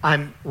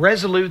I'm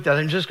resolute that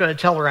I'm just going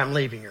to tell her I'm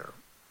leaving her.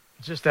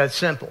 It's just that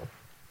simple.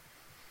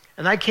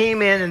 And I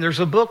came in, and there's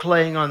a book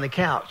laying on the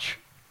couch.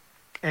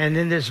 And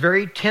in this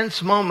very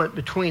tense moment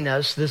between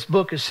us, this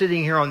book is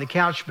sitting here on the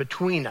couch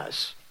between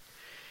us.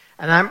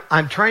 And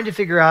I'm trying to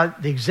figure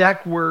out the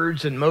exact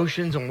words and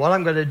motions and what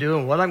I'm going to do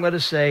and what I'm going to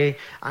say.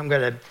 I'm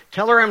going to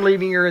tell her I'm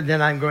leaving her, and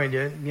then I'm going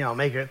to,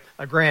 make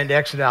a grand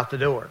exit out the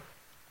door.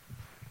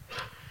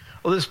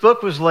 Well, this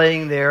book was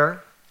laying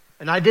there,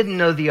 and I didn't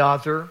know the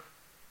author.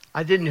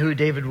 I didn't know who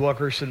David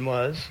Wilkerson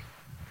was.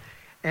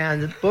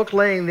 And the book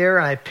laying there,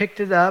 and I picked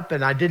it up,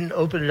 and I didn't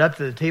open it up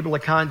to the table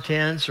of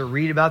contents or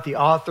read about the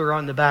author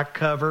on the back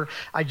cover.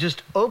 I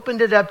just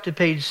opened it up to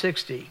page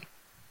 60.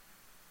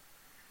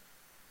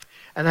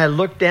 And I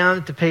looked down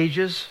at the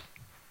pages,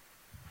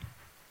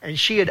 and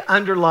she had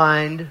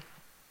underlined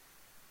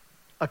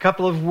a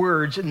couple of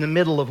words in the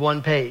middle of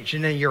one page.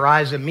 And then your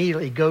eyes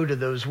immediately go to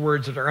those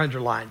words that are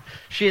underlined.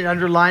 She had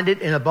underlined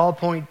it in a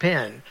ballpoint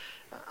pen.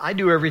 I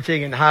do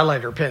everything in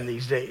highlighter pen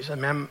these days. I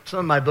mean, some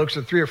of my books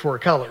are 3 or 4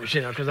 colors,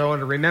 because I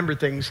want to remember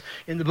things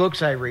in the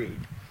books I read.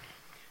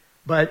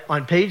 But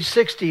on page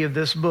 60 of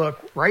this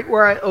book, right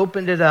where I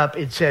opened it up,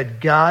 it said,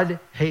 God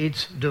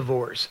hates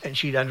divorce. And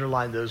she'd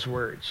underlined those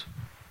words.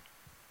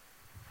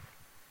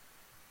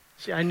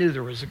 See, I knew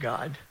there was a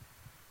God.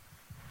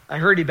 I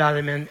heard about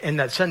him in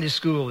that Sunday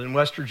school in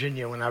West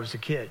Virginia when I was a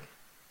kid.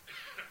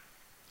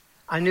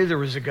 I knew there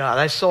was a God.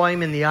 I saw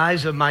him in the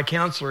eyes of my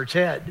counselor,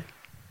 Ted.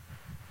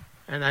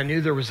 And I knew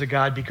there was a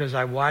God because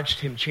I watched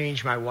him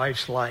change my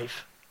wife's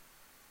life.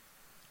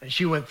 And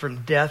she went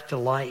from death to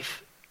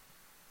life,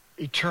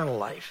 eternal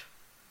life.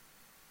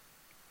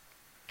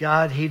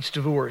 God hates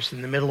divorce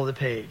in the middle of the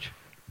page.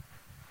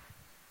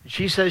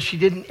 She says she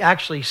didn't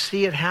actually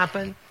see it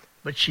happen,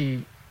 but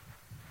she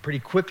pretty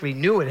quickly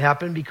knew it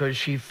happened because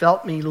she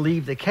felt me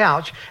leave the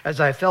couch as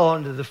I fell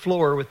onto the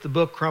floor with the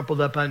book crumpled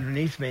up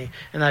underneath me,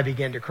 and I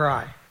began to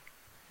cry.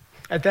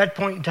 At that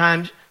point in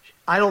time,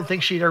 I don't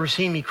think she'd ever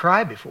seen me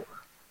cry before.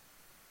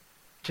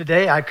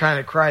 Today, I kind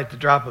of cry at the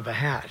drop of a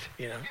hat,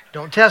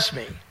 Don't test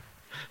me.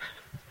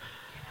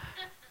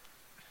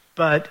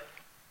 But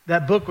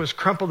that book was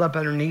crumpled up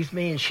underneath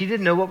me, and she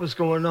didn't know what was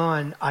going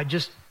on.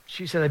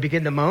 She said I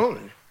began to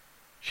moan.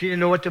 She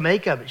didn't know what to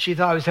make of it. She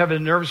thought I was having a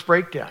nervous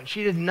breakdown.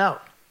 She didn't know.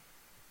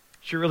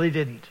 She really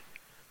didn't.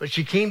 But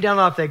she came down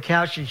off that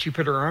couch, and she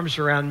put her arms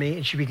around me,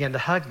 and she began to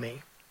hug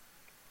me.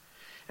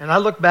 And I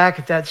look back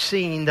at that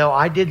scene, though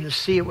I didn't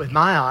see it with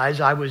my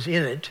eyes. I was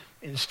in it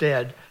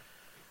instead.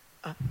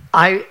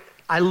 I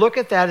look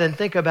at that and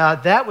think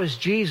about that was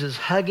Jesus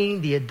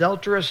hugging the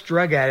adulterous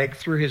drug addict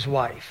through his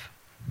wife.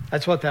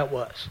 That's what that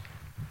was.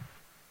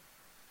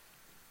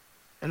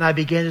 And I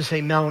began to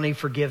say, Melanie,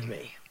 forgive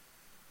me.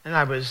 And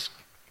I was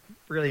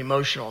really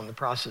emotional in the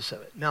process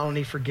of it.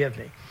 Melanie, forgive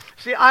me.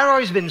 See, I'd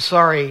always been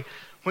sorry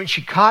when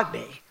she caught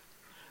me.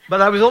 But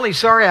I was only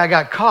sorry I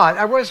got caught.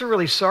 I wasn't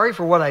really sorry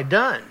for what I'd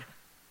done.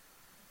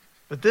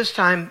 But this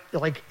time,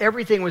 like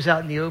everything was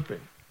out in the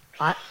open.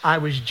 I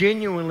was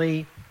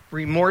genuinely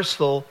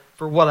remorseful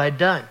for what I'd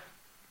done.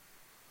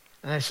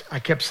 And I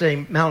kept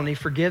saying, Melanie,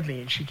 forgive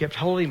me. And she kept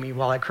holding me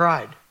while I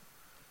cried.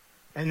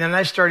 And then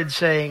I started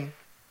saying,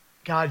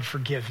 God,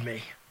 forgive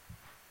me.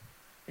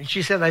 And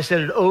she said, I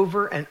said it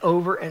over and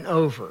over and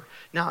over.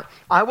 Now,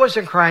 I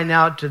wasn't crying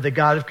out to the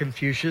God of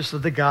Confucius or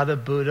the God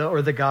of Buddha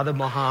or the God of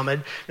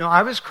Muhammad. No,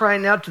 I was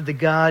crying out to the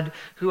God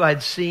who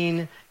I'd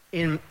seen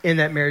in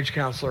that marriage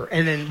counselor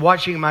and then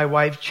watching my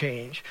wife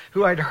change,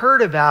 who I'd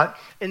heard about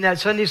in that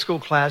Sunday school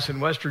class in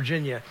West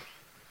Virginia.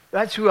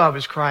 That's who I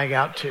was crying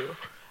out to.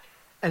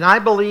 And I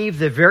believe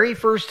the very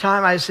first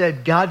time I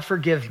said, God,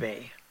 forgive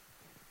me,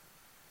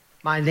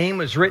 my name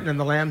was written in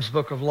the Lamb's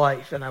Book of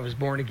Life, and I was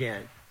born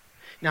again.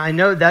 Now, I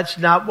know that's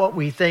not what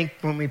we think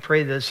when we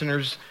pray the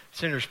sinner's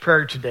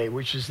prayer today,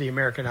 which is the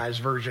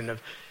Americanized version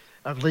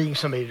of leading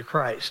somebody to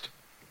Christ.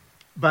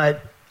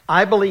 But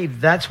I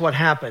believe that's what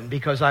happened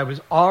because I was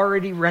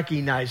already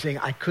recognizing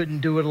I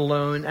couldn't do it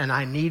alone, and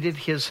I needed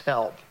his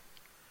help.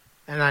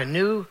 And I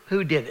knew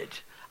who did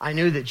it. I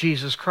knew that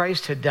Jesus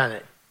Christ had done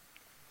it.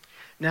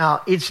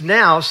 Now, it's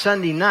now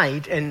Sunday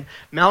night, and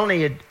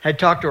Melanie had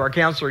talked to our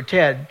counselor,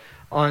 Ted,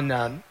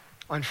 on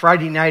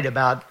Friday night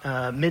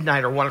about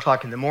midnight or 1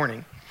 o'clock in the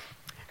morning.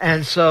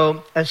 And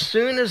so as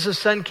soon as the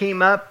sun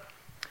came up,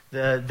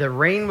 the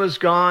rain was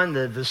gone,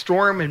 the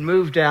storm had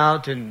moved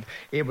out, and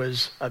it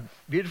was a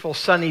beautiful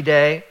sunny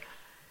day.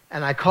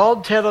 And I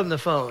called Ted on the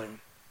phone.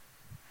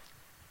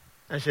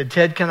 I said,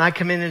 Ted, can I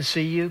come in and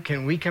see you?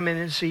 Can we come in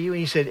and see you? And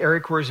he said,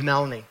 Eric, where's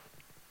Melanie?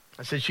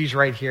 I said, she's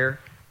right here.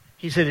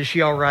 He said, is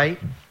she all right?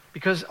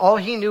 Because all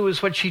he knew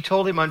was what she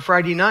told him on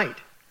Friday night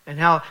and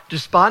how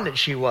despondent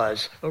she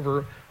was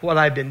over what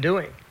I'd been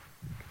doing.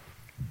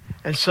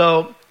 And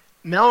so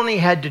Melanie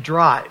had to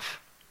drive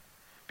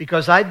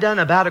because I'd done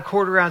about a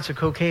quarter ounce of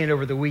cocaine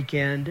over the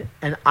weekend,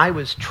 and I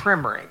was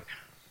tremoring.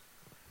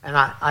 And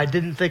I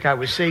didn't think I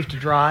was safe to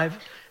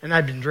drive, and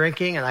I'd been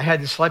drinking, and I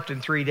hadn't slept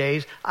in 3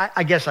 days.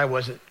 I guess I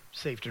wasn't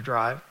safe to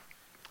drive.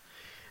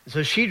 And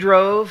so she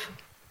drove,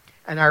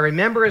 and I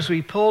remember as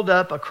we pulled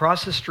up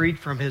across the street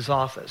from his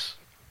office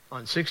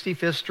on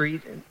 65th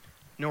Street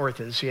North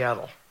in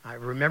Seattle. I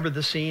remember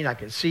the scene. I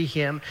can see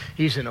him.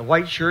 He's in a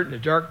white shirt and a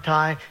dark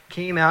tie,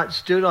 came out,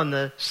 stood on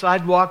the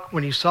sidewalk.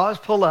 When he saw us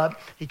pull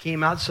up, he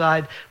came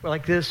outside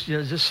like this,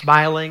 just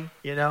smiling,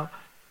 And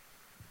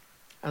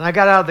I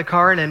got out of the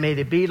car and I made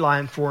a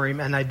beeline for him,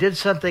 and I did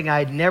something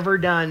I'd never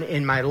done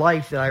in my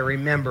life that I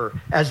remember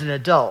as an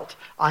adult.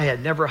 I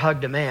had never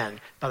hugged a man,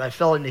 but I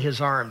fell into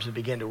his arms and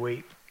began to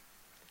weep.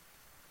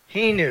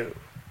 He knew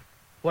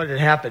what had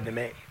happened to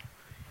me.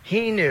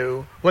 He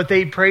knew what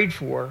they'd prayed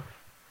for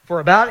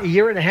about a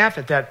year and a half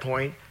at that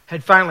point,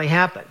 had finally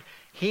happened.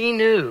 He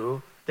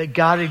knew that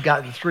God had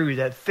gotten through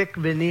that thick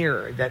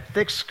veneer, that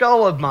thick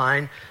skull of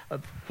mine,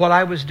 of what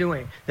I was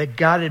doing, that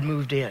God had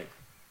moved in.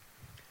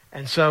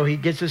 And so he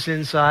gets us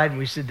inside, and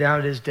we sit down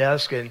at his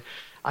desk, and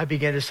I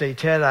began to say,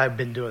 Ted, I've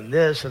been doing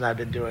this, and I've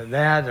been doing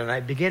that, and I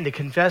began to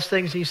confess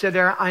things. He said,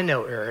 I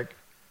know, Eric.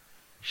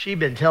 She'd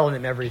been telling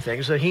him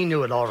everything, so he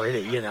knew it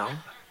already,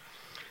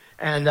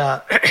 And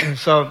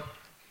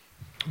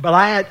but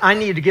I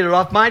needed to get it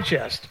off my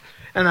chest.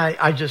 And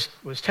I just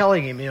was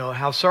telling him,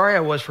 how sorry I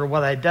was for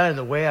what I'd done and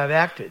the way I've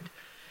acted.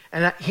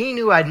 And he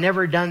knew I'd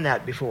never done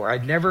that before.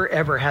 I'd never,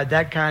 ever had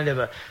that kind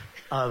of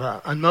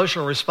a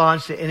emotional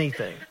response to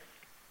anything.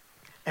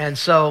 And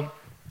so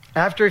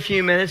after a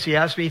few minutes, he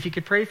asked me if he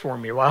could pray for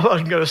me. Well, I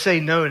wasn't going to say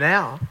no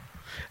now.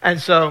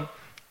 And so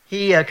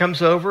he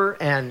comes over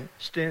and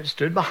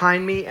stood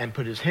behind me and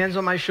put his hands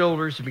on my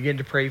shoulders and began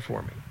to pray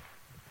for me.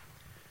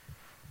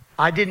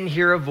 I didn't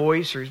hear a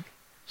voice or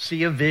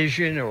see a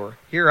vision or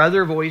hear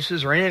other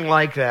voices or anything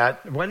like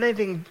that. It wasn't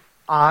anything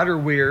odd or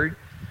weird.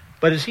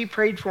 But as he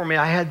prayed for me,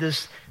 I had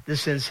this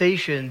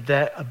sensation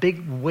that a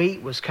big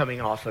weight was coming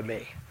off of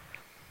me.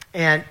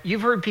 And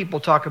you've heard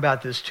people talk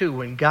about this too.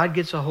 When God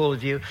gets a hold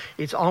of you,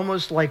 it's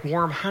almost like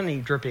warm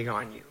honey dripping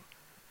on you.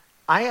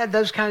 I had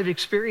those kind of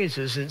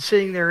experiences and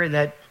sitting there in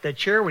that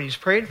chair when he's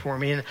praying for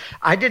me, and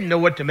I didn't know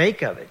what to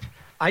make of it.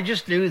 I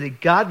just knew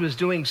that God was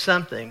doing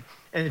something.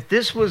 And if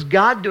this was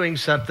God doing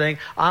something,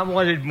 I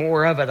wanted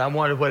more of it. I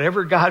wanted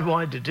whatever God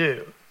wanted to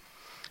do.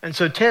 And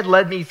so Ted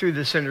led me through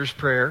the sinner's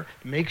prayer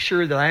to make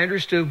sure that I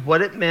understood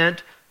what it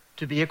meant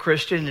to be a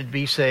Christian and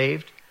be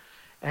saved.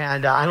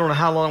 And I don't know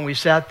how long we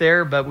sat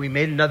there, but we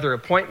made another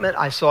appointment.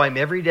 I saw him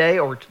every day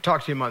or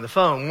talked to him on the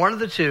phone. One of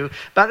the two.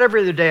 About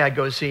every other day I'd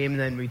go see him, and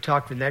then we'd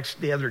talk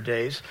the other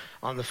days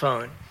on the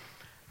phone.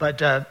 But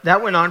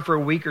that went on for a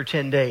week or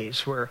 10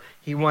 days where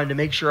he wanted to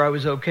make sure I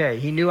was okay.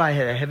 He knew I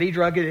had a heavy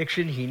drug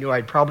addiction. He knew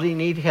I'd probably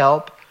need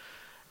help.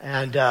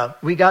 And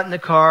we got in the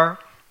car.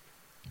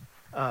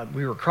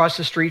 We were across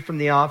the street from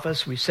the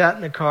office. We sat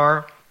in the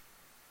car.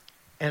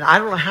 And I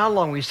don't know how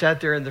long we sat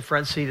there in the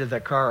front seat of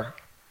the car.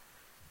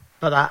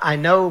 But I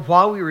know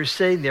while we were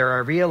sitting there, I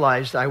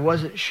realized I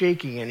wasn't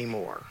shaking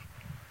anymore.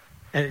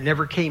 And it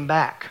never came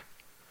back.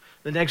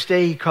 The next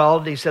day he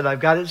called and he said, I've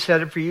got it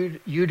set up for you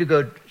to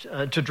go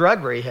to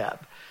drug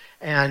rehab.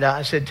 And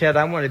I said, Ted,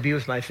 I want to be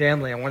with my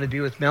family. I want to be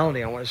with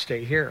Melanie. I want to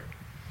stay here.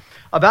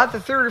 About the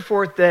third or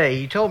fourth day,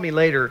 he told me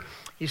later,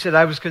 he said,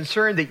 I was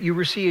concerned that you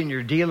were seeing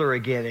your dealer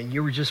again and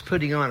you were just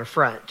putting on a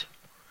front,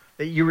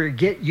 that you were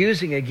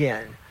using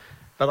again,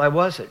 but I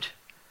wasn't.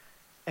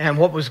 And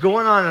what was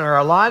going on in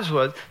our lives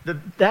was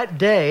that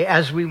day,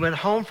 as we went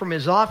home from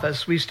his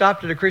office, we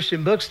stopped at a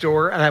Christian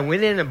bookstore and I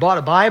went in and bought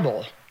a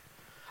Bible.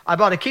 I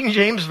bought a King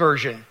James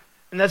Version,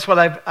 and that's what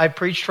I've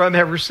preached from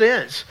ever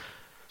since.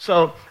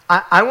 So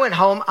I went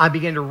home, I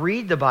began to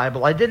read the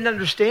Bible. I didn't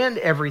understand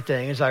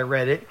everything as I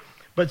read it,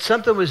 but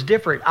something was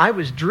different. I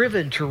was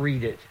driven to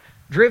read it,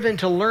 driven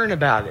to learn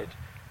about it.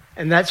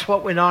 And that's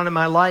what went on in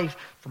my life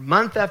for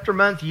month after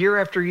month, year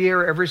after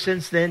year, ever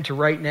since then to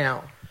right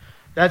now.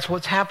 That's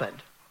what's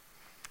happened.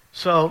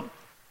 So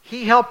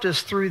he helped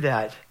us through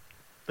that.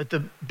 But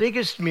the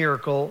biggest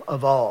miracle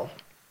of all,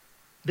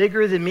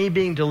 bigger than me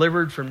being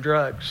delivered from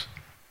drugs,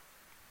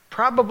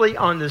 probably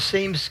on the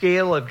same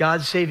scale of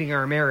God saving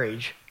our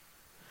marriage,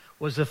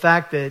 was the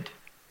fact that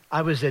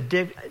I was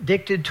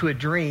addicted to a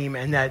dream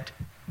and that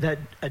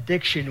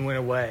addiction went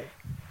away.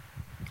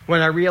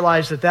 When I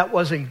realized that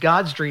wasn't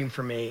God's dream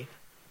for me,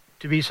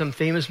 to be some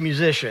famous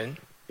musician,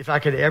 if I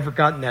could have ever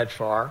gotten that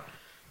far,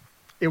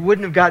 it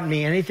wouldn't have gotten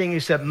me anything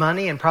except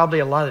money and probably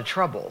a lot of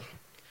trouble.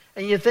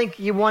 And you think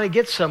you want to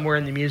get somewhere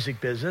in the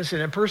music business,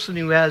 and a person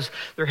who has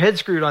their head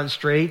screwed on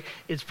straight,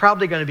 it's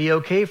probably going to be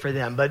okay for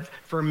them. But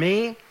for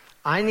me,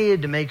 I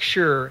needed to make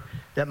sure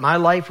that my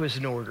life was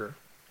in order.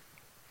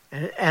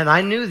 And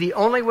I knew the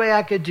only way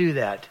I could do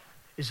that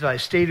is if I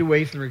stayed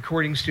away from the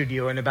recording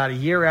studio. And about a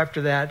year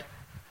after that,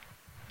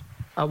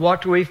 I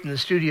walked away from the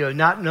studio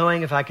not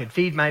knowing if I could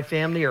feed my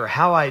family or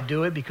how I'd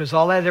do it, because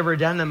all I'd ever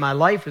done in my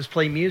life was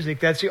play music.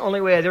 That's the only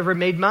way I'd ever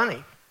made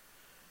money.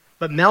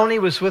 But Melanie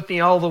was with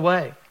me all the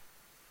way.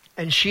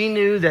 And she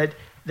knew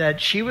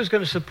that she was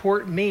going to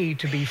support me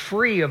to be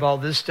free of all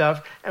this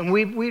stuff, and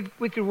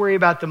we could worry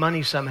about the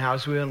money somehow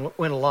as we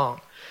went along.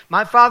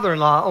 My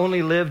father-in-law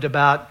only lived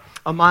about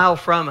a mile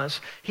from us.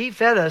 He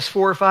fed us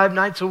 4 or 5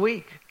 nights a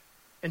week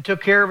and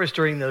took care of us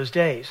during those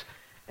days.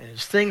 And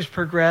as things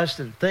progressed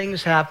and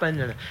things happened,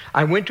 and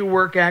I went to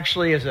work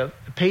actually as a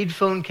paid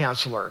phone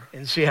counselor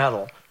in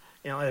Seattle,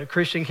 at a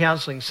Christian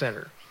counseling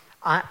center.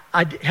 I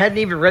hadn't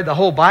even read the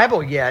whole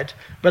Bible yet,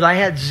 but I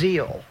had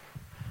zeal.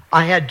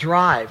 I had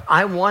drive.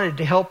 I wanted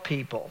to help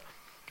people.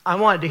 I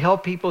wanted to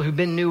help people who'd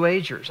been New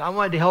Agers. I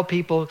wanted to help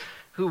people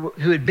who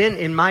had been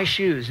in my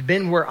shoes,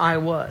 been where I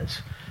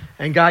was.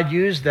 And God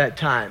used that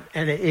time.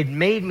 And it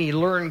made me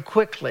learn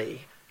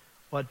quickly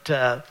what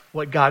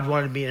God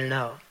wanted me to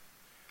know.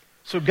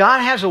 So God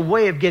has a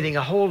way of getting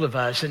a hold of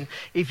us. And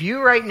if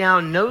you right now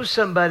know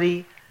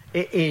somebody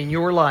in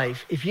your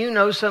life, if you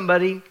know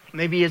somebody,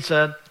 maybe it's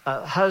a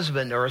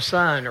husband or a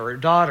son or a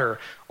daughter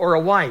or a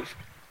wife,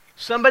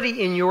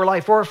 somebody in your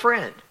life or a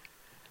friend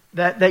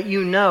that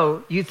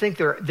you think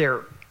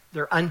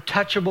they're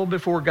untouchable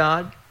before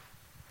God.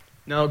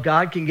 No,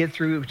 God can get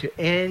through to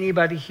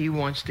anybody he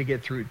wants to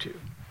get through to.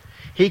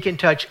 He can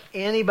touch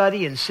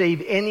anybody and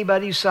save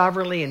anybody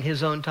sovereignly in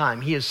his own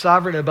time. He is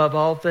sovereign above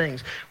all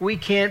things. We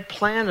can't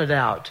plan it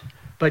out,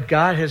 But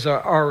God has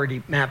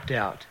already mapped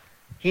out.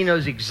 He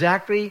knows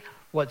exactly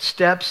what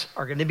steps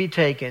are going to be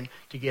taken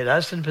to get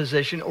us in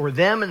position or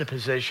them in a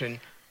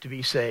position to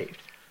be saved.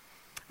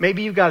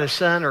 Maybe you've got a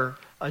son or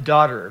a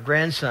daughter, a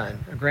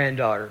grandson, a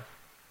granddaughter,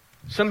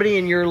 somebody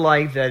in your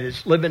life that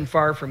is living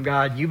far from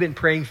God. You've been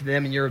praying for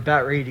them and you're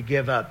about ready to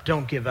give up.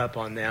 Don't give up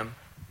on them.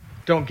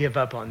 Don't give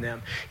up on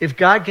them. If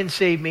God can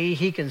save me,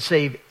 he can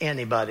save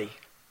anybody.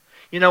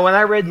 You know, when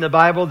I read in the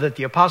Bible that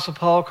the Apostle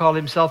Paul called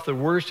himself the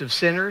worst of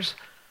sinners,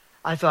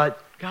 I thought,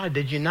 God,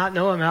 did you not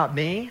know about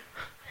me?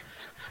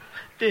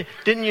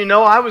 Didn't you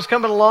know I was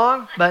coming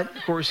along? But,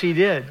 of course, he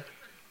did.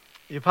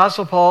 The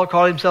Apostle Paul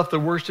called himself the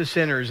worst of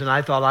sinners, and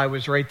I thought I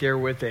was right there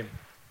with him.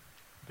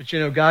 But, you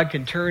know, God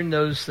can turn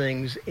those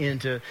things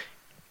into,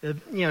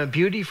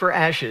 beauty for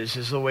ashes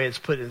is the way it's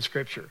put in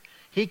Scripture.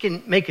 He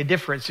can make a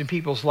difference in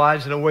people's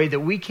lives in a way that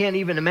we can't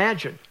even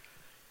imagine.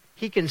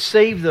 He can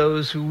save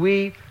those who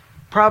we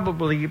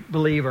probably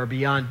believe are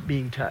beyond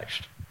being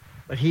touched.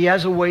 But he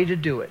has a way to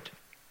do it,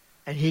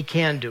 and he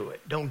can do it.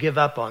 Don't give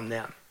up on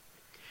them.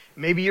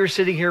 Maybe you're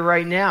sitting here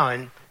right now,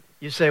 and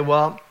you say,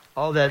 well,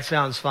 all that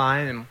sounds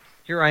fine, and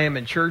here I am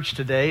in church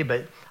today,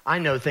 but I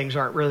know things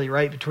aren't really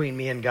right between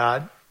me and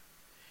God.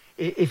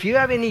 If you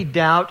have any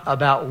doubt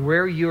about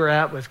where you're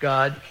at with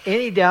God,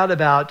 any doubt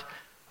about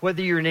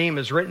whether your name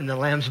is written in the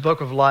Lamb's Book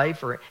of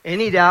Life, or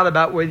any doubt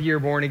about whether you're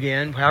born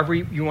again, however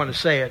you want to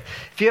say it,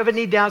 if you have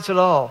any doubts at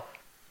all,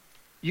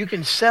 you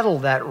can settle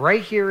that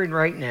right here and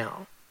right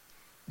now.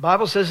 The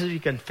Bible says if you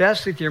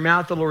confess with your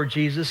mouth the Lord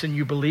Jesus and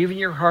you believe in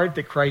your heart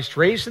that Christ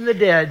raised from the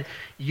dead,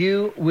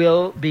 you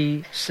will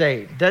be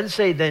saved. It doesn't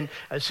say then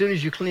as soon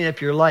as you clean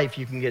up your life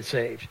you can get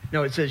saved.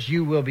 No, it says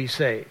you will be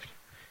saved.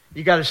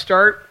 You got to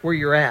start where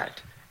you're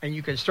at, and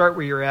you can start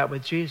where you're at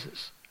with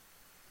Jesus.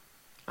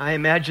 I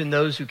imagine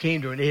those who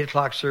came to an 8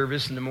 o'clock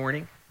service in the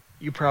morning,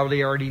 you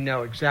probably already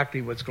know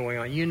exactly what's going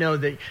on. You know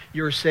that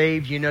you're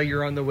saved. You know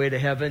you're on the way to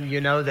heaven. You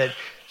know that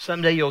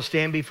someday you'll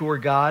stand before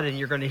God and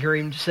you're going to hear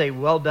him say,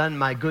 well done,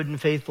 my good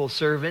and faithful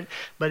servant.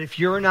 But if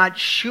you're not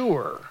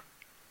sure,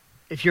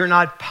 if you're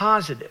not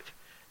positive,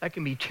 that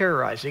can be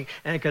terrorizing.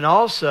 And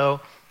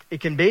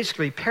it can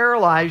basically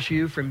paralyze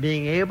you from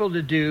being able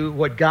to do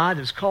what God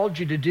has called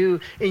you to do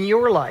in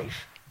your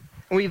life.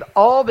 And we've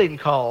all been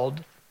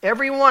called,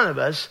 every one of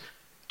us,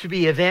 to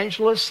be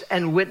evangelists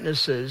and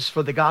witnesses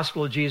for the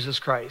gospel of Jesus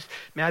Christ.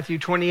 Matthew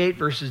 28,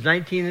 verses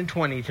 19 and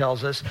 20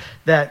 tells us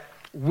that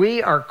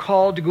we are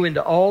called to go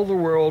into all the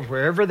world,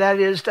 wherever that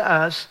is to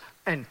us,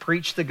 and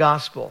preach the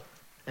gospel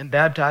and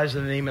baptize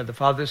in the name of the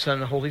Father, Son,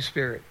 and the Holy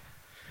Spirit.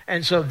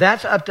 And so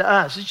that's up to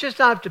us. It's just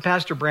not up to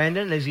Pastor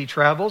Brandon as he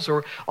travels,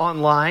 or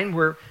online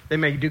where they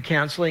may do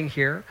counseling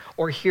here,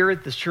 or here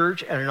at the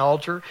church at an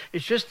altar.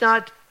 It's just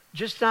not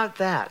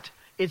that.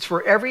 It's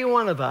for every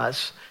one of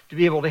us to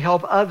be able to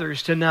help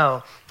others to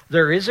know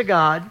there is a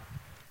God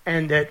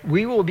and that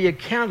we will be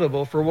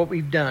accountable for what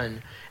we've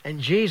done.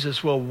 And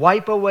Jesus will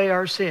wipe away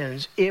our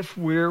sins if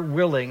we're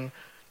willing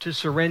to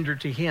surrender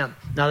to him.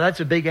 Now, that's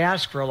a big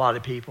ask for a lot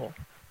of people.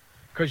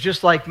 Because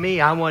just like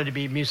me, I wanted to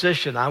be a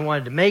musician. I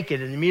wanted to make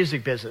it in the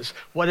music business,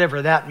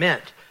 whatever that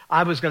meant.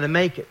 I was going to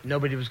make it.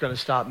 Nobody was going to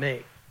stop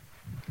me.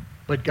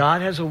 But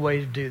God has a way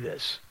to do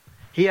this.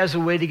 He has a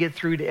way to get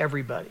through to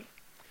everybody.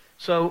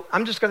 So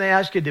I'm just going to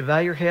ask you to bow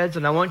your heads,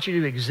 and I want you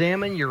to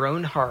examine your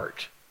own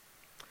heart.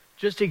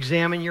 Just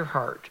examine your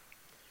heart.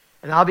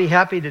 And I'll be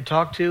happy to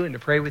talk to and to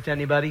pray with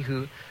anybody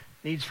who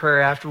needs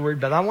prayer afterward,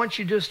 but I want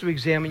you just to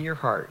examine your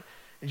heart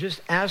and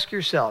just ask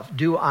yourself,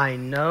 do I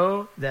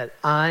know that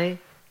I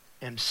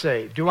am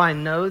saved? Do I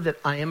know that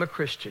I am a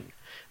Christian?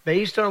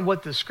 Based on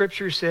what the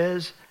Scripture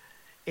says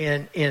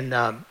in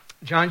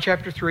John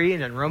chapter 3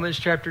 and in Romans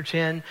chapter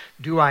 10,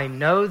 do I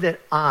know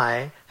that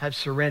I have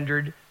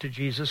surrendered to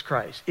Jesus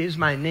Christ? Is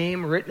my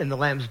name written in the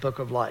Lamb's Book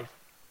of Life?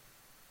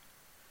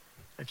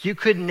 If you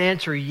couldn't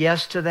answer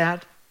yes to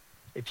that,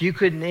 if you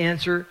couldn't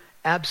answer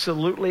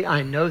absolutely,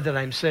 I know that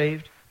I'm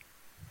saved,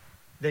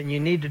 then you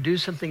need to do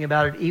something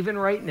about it even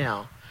right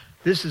now.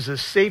 This is the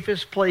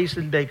safest place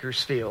in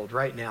Bakersfield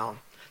right now.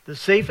 The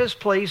safest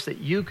place that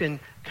you can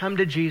come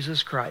to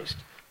Jesus Christ.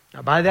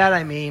 Now by that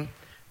I mean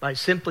by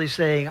simply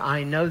saying,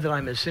 I know that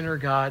I'm a sinner,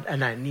 God,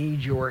 and I need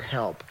your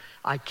help.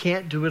 I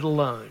can't do it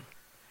alone.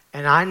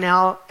 And I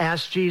now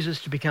ask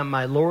Jesus to become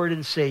my Lord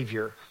and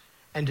Savior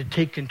and to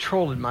take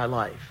control in my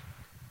life.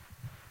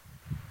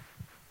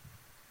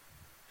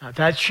 Now, if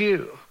that's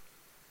you,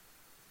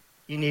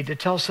 you need to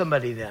tell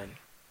somebody then.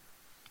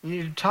 You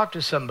need to talk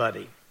to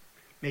somebody.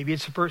 Maybe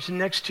it's the person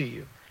next to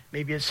you.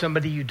 Maybe it's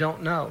somebody you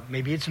don't know.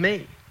 Maybe it's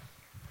me,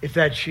 if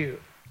that's you.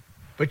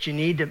 But you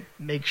need to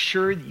make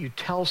sure that you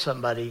tell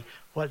somebody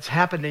what's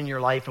happened in your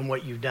life and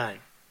what you've done.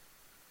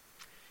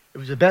 It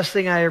was the best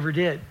thing I ever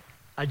did.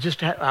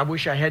 I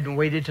wish I hadn't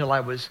waited until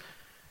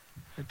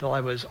I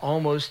was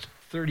almost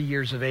 30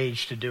 years of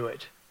age to do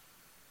it.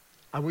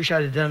 I wish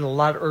I'd have done it a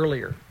lot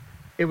earlier.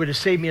 It would have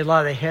saved me a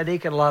lot of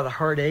headache and a lot of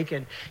heartache.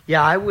 And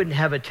yeah, I wouldn't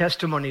have a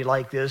testimony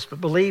like this,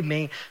 but believe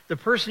me, the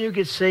person who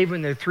gets saved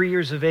when they're 3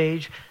 years of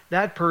age,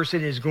 that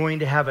person is going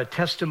to have a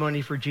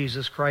testimony for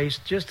Jesus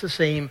Christ just the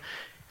same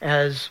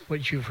as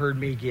what you've heard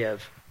me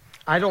give.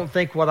 I don't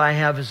think what I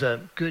have is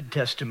a good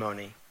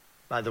testimony,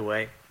 by the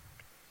way.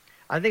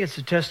 I think it's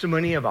a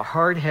testimony of a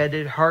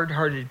hard-headed,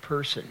 hard-hearted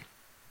person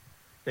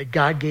that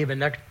God gave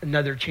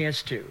another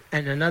chance to,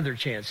 and another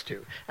chance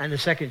to, and a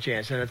second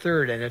chance, and a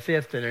third, and a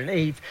fifth, and an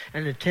eighth,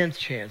 and a 10th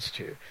chance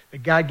to.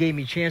 That God gave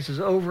me chances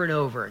over and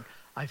over, and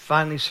I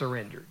finally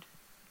surrendered.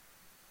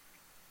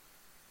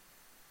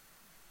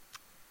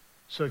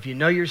 So if you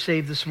know you're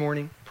saved this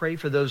morning, pray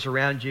for those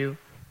around you.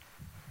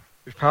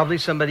 There's probably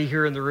somebody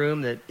here in the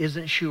room that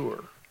isn't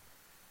sure,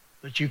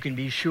 but you can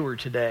be sure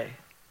today.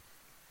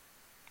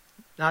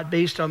 Not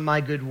based on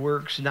my good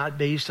works, not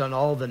based on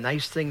all the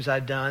nice things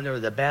I've done or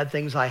the bad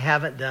things I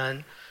haven't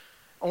done,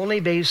 only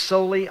based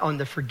solely on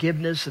the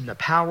forgiveness and the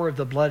power of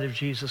the blood of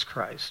Jesus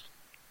Christ.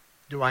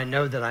 Do I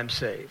know that I'm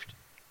saved?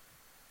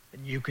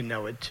 And you can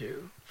know it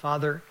too.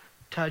 Father,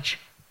 touch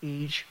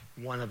each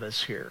one of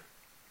us here.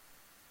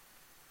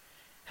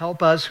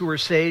 Help us who are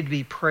saved to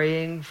be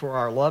praying for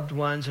our loved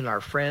ones and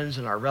our friends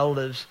and our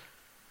relatives,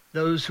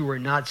 those who are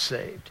not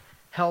saved.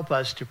 Help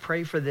us to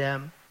pray for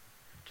them,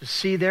 to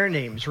see their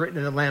names written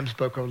in the Lamb's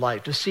Book of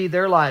Life, to see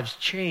their lives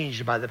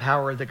changed by the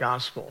power of the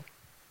gospel.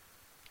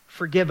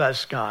 Forgive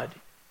us, God,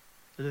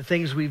 for the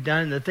things we've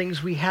done and the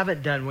things we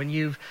haven't done when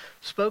you've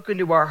spoken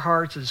to our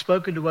hearts and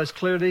spoken to us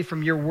clearly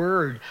from your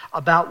word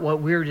about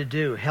what we're to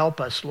do.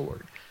 Help us,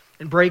 Lord,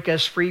 and break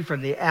us free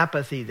from the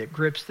apathy that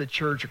grips the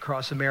church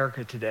across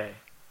America today.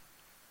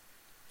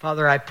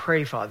 Father, I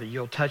pray, Father,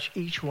 you'll touch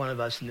each one of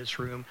us in this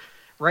room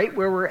right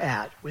where we're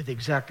at with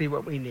exactly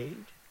what we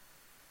need.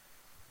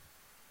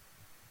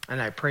 And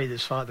I pray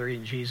this, Father,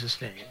 in Jesus'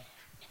 name.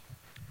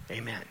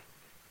 Amen.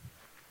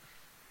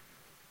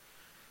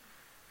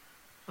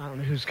 I don't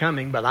know who's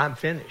coming, but I'm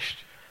finished.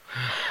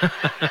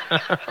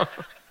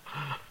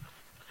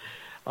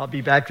 I'll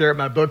be back there at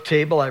my book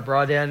table. I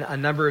brought in a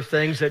number of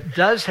things that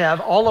does have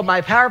all of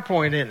my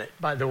PowerPoint in it,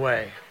 by the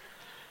way.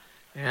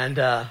 And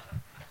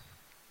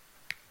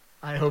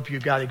I hope you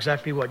got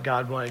exactly what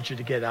God wanted you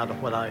to get out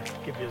of what I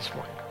give you this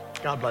morning.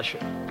 God bless you.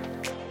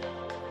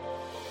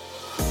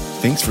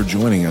 Thanks for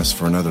joining us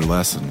for another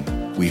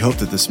lesson. We hope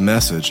that this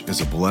message is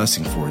a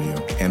blessing for you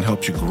and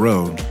helps you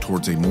grow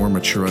towards a more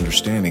mature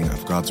understanding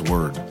of God's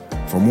Word.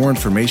 For more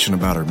information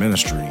about our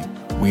ministry,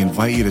 we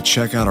invite you to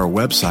check out our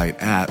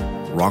website at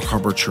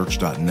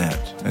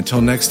rockharborchurch.net.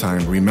 Until next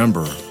time,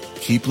 remember,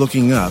 keep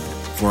looking up,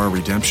 for our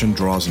redemption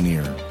draws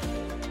near.